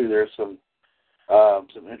Fortress 2. There's some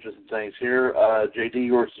interesting things here. JD,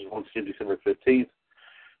 yours is once again December 15th.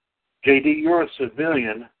 JD, you're a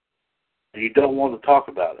civilian, and you don't want to talk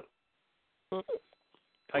about it.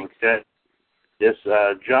 Thanks. Okay. This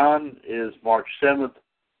John is March 7th.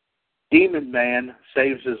 Demon Man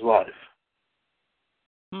saves his life.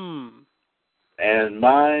 And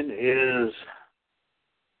mine is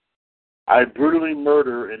I brutally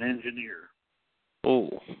murder an engineer. Oh.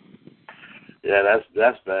 Yeah,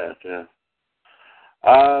 that's bad. Yeah.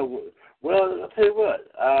 Well, I'll tell you what.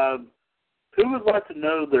 Who would like to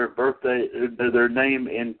know their birthday, their name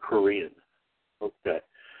in Korean? Okay.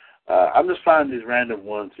 I'm just finding these random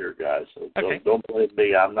ones here, guys. So don't blame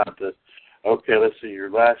me. I'm not the. Okay, let's see. Your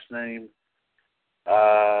last name.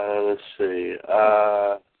 Let's see.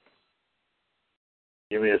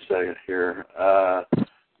 Give me a second here.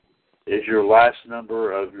 Is your last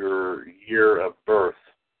number of your year of birth?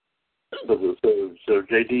 So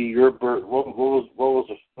JD, your birth. What was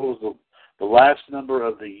the last number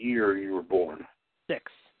of the year you were born?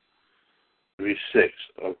 6. It'd be 6.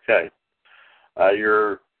 Okay.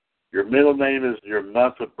 Your middle name is your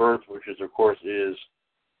month of birth, which is of course is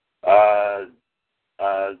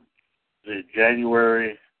the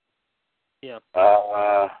January. Yeah.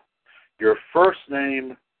 Your first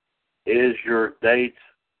name is your date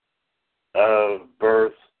of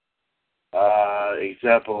birth.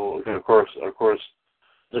 Example, of course,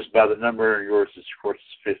 just by the number, yours is, of course,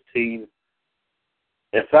 15.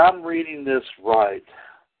 If I'm reading this right,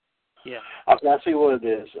 yeah, I see what it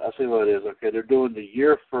is. Okay, they're doing the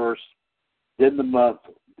year first, then the month,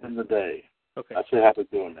 then the day. Okay. I see how they're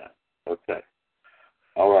doing that. Okay.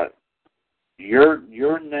 All right. Your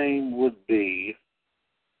name would be.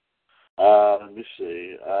 Let me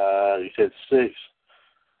see. You said 6.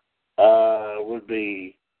 Would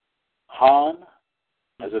be Han,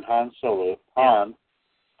 as in Han Solo. Han.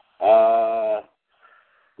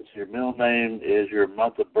 Your middle name is your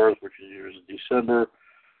month of birth, which is yours December.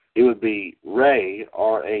 It would be Ray,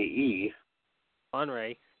 R-A-E. Han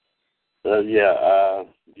Ray. Han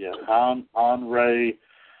Ray.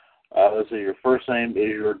 Let's see. Your first name is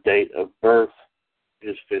your date of birth.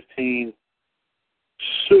 Is 15.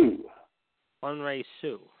 Sue. Han Ray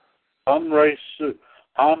Sue. Han Ray Sue.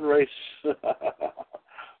 Han Ray Sue.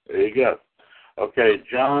 There you go. Okay,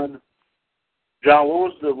 John. John, what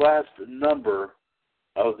was the last number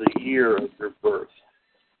of the year of your birth?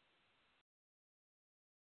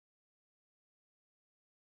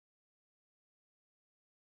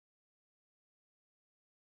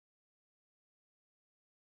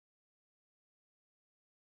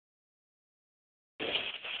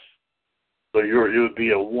 So it would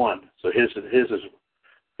be a 1. So his is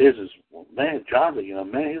man, John's a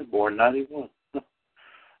young man. He was born 91.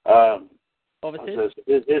 What was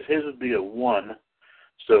his would be a 1.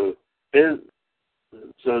 So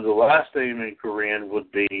the last name in Korean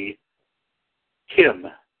would be Kim,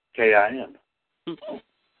 K-I-M.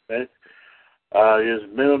 Okay. His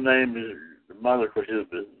middle name is mother, of course. His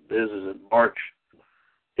is in March.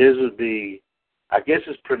 His would be, I guess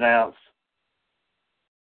it's pronounced.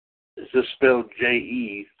 It's just spelled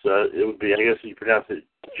J-E, so it would be, I guess you pronounce it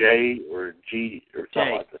J or G or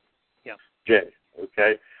something like that. Yeah. J,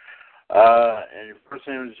 okay. And your first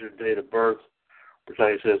name is your date of birth, which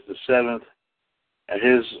like it says the 7th, and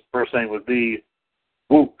his first name would be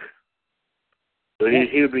Wook. So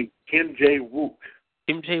he would be Kim J. Wook.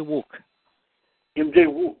 Kim J. Wook. Kim J.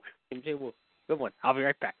 Wook. Kim J. Wook. Good one. I'll be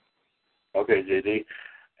right back. Okay, JD.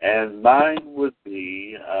 And mine would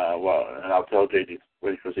be, and I'll tell JD,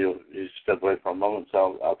 because he's stepped away for a moment,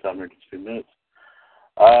 so I'll tell him in just a few minutes.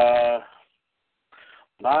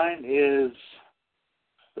 Mine is,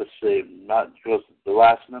 let's see, not just the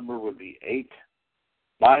last number would be 8.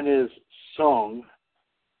 Mine is Song.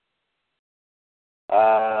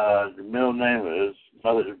 The middle name is,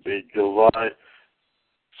 mother would be July,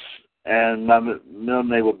 and my middle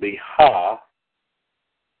name would be Ha.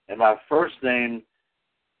 And my first name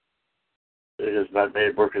is my date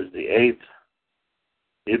of birth is the 8th.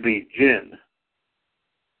 It'd be Jin.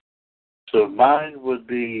 So mine would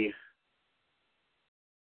be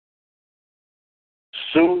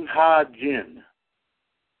Sung Ha Jin.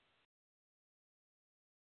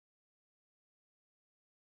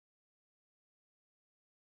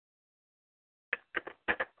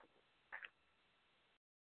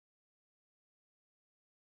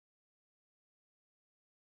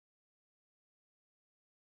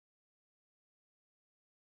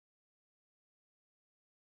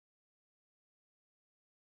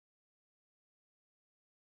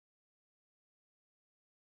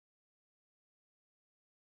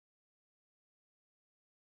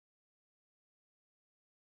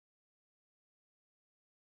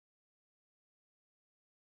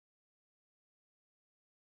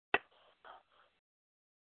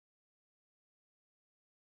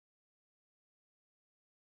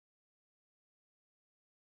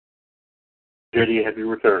 JD, have you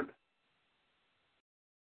returned?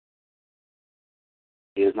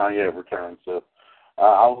 He has not yet returned, so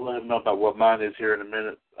I will let him know about what mine is here in a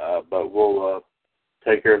minute, but we'll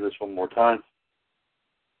take care of this one more time.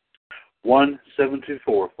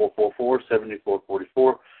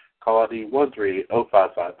 1-724-444-7444, call ID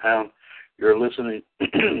 138055#. You're listening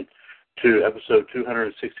to episode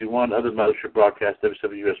 261 of the Mothership Broadcast,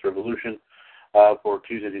 WCWUS Revolution, for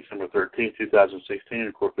Tuesday, December 13th, 2016.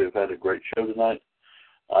 Of course, we've had a great show tonight.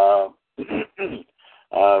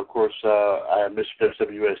 Of course, I have Mr.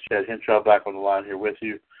 WCWUS Chad Henshaw back on the line here with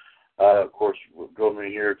you. Of course, joining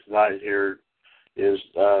me here tonight here is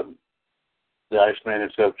the Iceman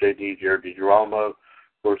himself, J.D. Jared DiGirolamo. Of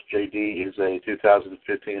course, J.D. is a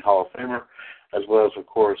 2015 Hall of Famer, as well as, of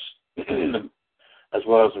course, the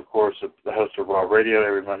host of Raw Radio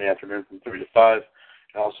every Monday afternoon from 3 to 5,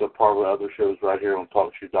 and also part of other shows right here on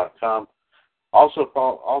TalkShoe.com.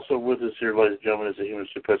 Also with us here, ladies and gentlemen, is the Human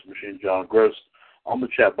Suppressor Machine, John Gross, on the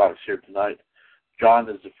chat box here tonight. John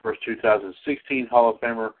is the first 2016 Hall of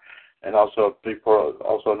Famer, and also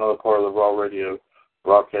another part of the Raw Radio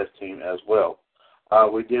broadcast team as well.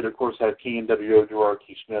 We did, of course, have King and WO Gerard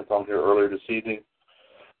T. Smith on here earlier this evening,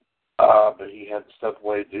 but he had to step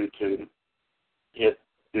away due to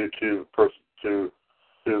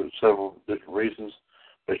several different reasons.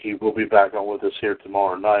 But he will be back on with us here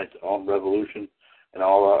tomorrow night on Revolution and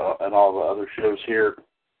all the other shows here.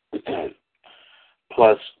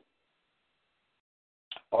 Plus,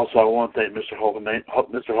 also I want to thank Mr.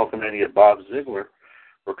 Hulkamania Bob Ziegler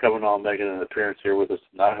for coming on, making an appearance here with us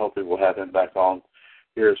tonight. Hopefully we'll have him back on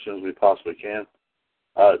here as soon as we possibly can.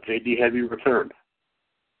 JD, have you returned?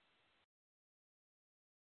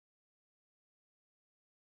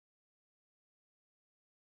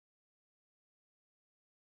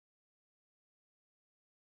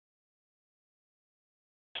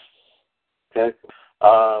 Okay.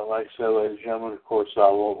 Like I said, ladies and gentlemen, of course, I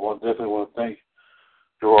definitely want to thank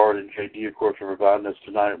Gerard and JD, of course, for providing us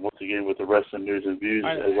tonight once again with the wrestling news and views,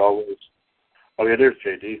 as always. Oh, yeah, there's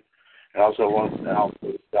JD. And also want to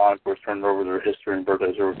John, of course, turning over their history and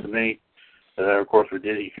birthdays over to me. And then, of course, we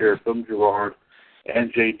did hear from Gerard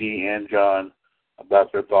and JD and John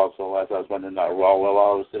about their thoughts on last night's Monday Night Raw. Well, I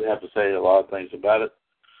always did have to say a lot of things about it.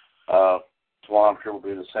 Tomorrow, I'm sure we'll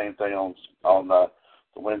do the same thing on the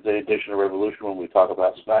Wednesday edition of Revolution when we talk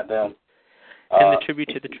about SmackDown. And the Tribute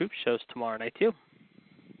to the Troops shows tomorrow night, too.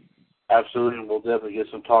 Absolutely, and we'll definitely get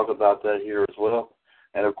some talk about that here as well.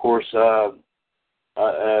 And, of course, we'll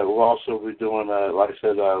also be doing, like I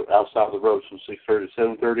said, Outside the Ropes from 6:30 to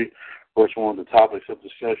 7:30. Of course, one of the topics of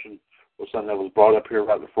discussion was something that was brought up here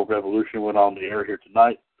right before Revolution went on the air here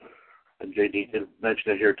tonight. And JD did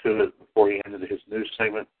mention it here, too, before he ended his news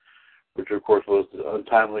segment, which, of course, was the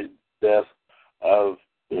untimely death of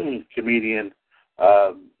comedian,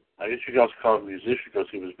 I guess you guys call him a musician because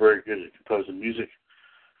he was very good at composing music.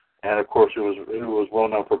 And, of course, who was well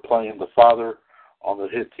known for playing the father on the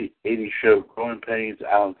hit 80s show Growing Pains.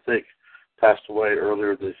 Alan Thicke passed away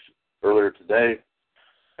earlier today.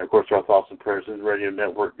 And, of course, our thoughts and prayers in the radio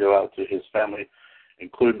network go out to his family,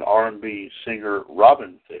 including R&B singer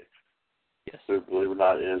Robin Thicke, yes, who, believe it or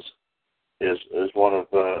not, is one of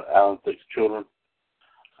Alan Thicke's children.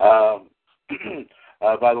 By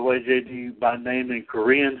the way, JD, my name in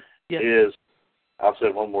Korean is, I'll say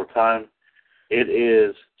it one more time, it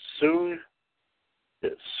is Soon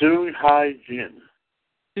Hai Jin.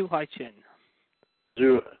 Zoo Hai Chin.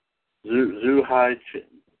 Zoo Hai Chin.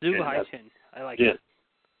 Zoo Hai Chin. I like it. it.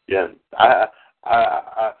 Yeah. I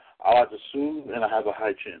like the Soon and I have a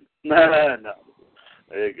high chin. No.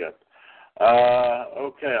 There you go.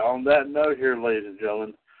 Okay, on that note here, ladies and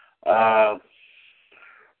gentlemen,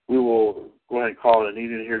 we will go ahead and call it an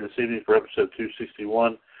evening here this evening for episode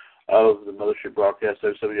 261 of the Mothership Broadcast,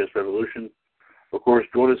 WCWUS Revolution. Of course,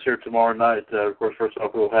 join us here tomorrow night. Of course, first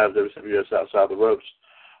off, we'll have WCWUS Outside the Ropes.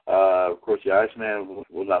 Of course, the Iceman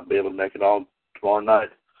will not be able to make it on tomorrow night,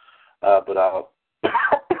 but I'll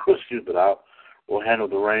we'll handle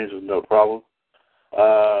the reins with no problem.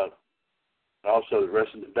 Also, the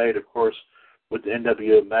wrestling debate, of course, with the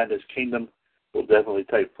NWO Madness Kingdom will definitely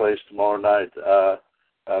take place tomorrow night.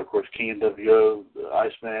 Of course, King and WO, the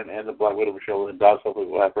Iceman, and the Black Widow, Michelle and Dawes, hopefully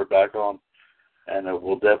we'll have her back on. And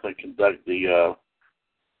we'll definitely conduct the,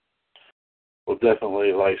 like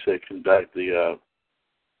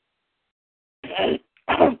I said,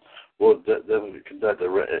 we'll definitely conduct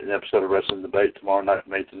an episode of Wrestling Debate tomorrow night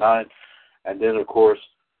from 8 to 9. And then, of course,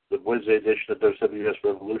 the Wednesday edition of WCWUS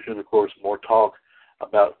Revolution, of course, more talk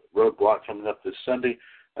about Roadblock coming up this Sunday,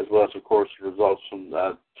 as well as, of course, the results from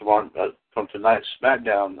tonight's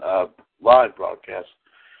SmackDown live broadcast.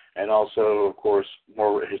 and also, of course,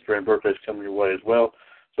 more history and birthdays coming your way as well.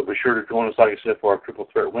 So be sure to join us, like I said, for our Triple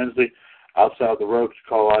Threat Wednesday. Outside the ropes,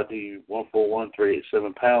 call ID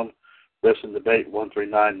 141387#, Wrestling Debate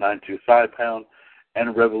 139925#,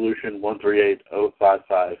 and Revolution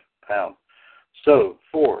 138055#. So,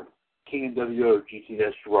 for King NWO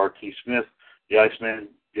GTS Gerard T. Smith, the Iceman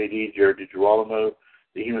JD Jared DiGirolamo,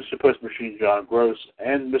 the Human Suppress Machine John Gross,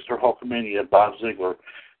 and Mr. Hulkamania Bob Ziegler,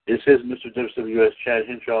 this is Mr. WCWUS Chad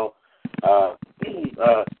Henshaw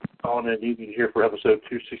calling in evening here for episode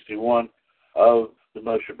 261 of the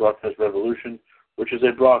Motion Broadcast Revolution, which is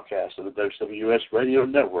a broadcast of the WCWUS Radio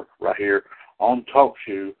Network right here on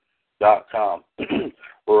TalkShoe.com.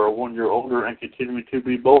 We're a 1 year older and continuing to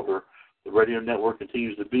be bolder. The radio network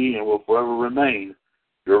continues to be and will forever remain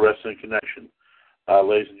your wrestling connection.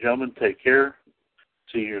 Ladies and gentlemen, take care.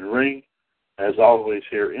 See you in the ring. As always,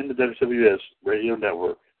 here in the WCWUS Radio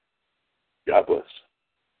Network. God bless.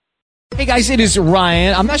 Hey guys, it is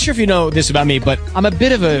Ryan. I'm not sure if you know this about me, but I'm a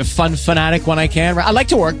bit of a fun fanatic when I can. I like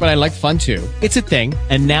to work, but I like fun too. It's a thing.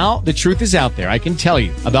 And now the truth is out there. I can tell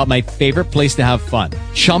you about my favorite place to have fun.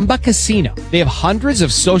 Chumba Casino. They have hundreds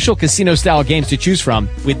of social casino style games to choose from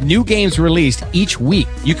with new games released each week.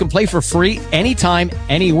 You can play for free anytime,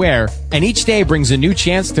 anywhere. And each day brings a new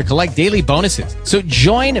chance to collect daily bonuses. So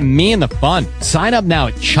join me in the fun. Sign up now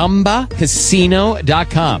at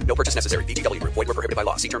ChumbaCasino.com. No purchase necessary. VGW Group. Void where prohibited by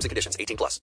law. See terms and conditions. 18+.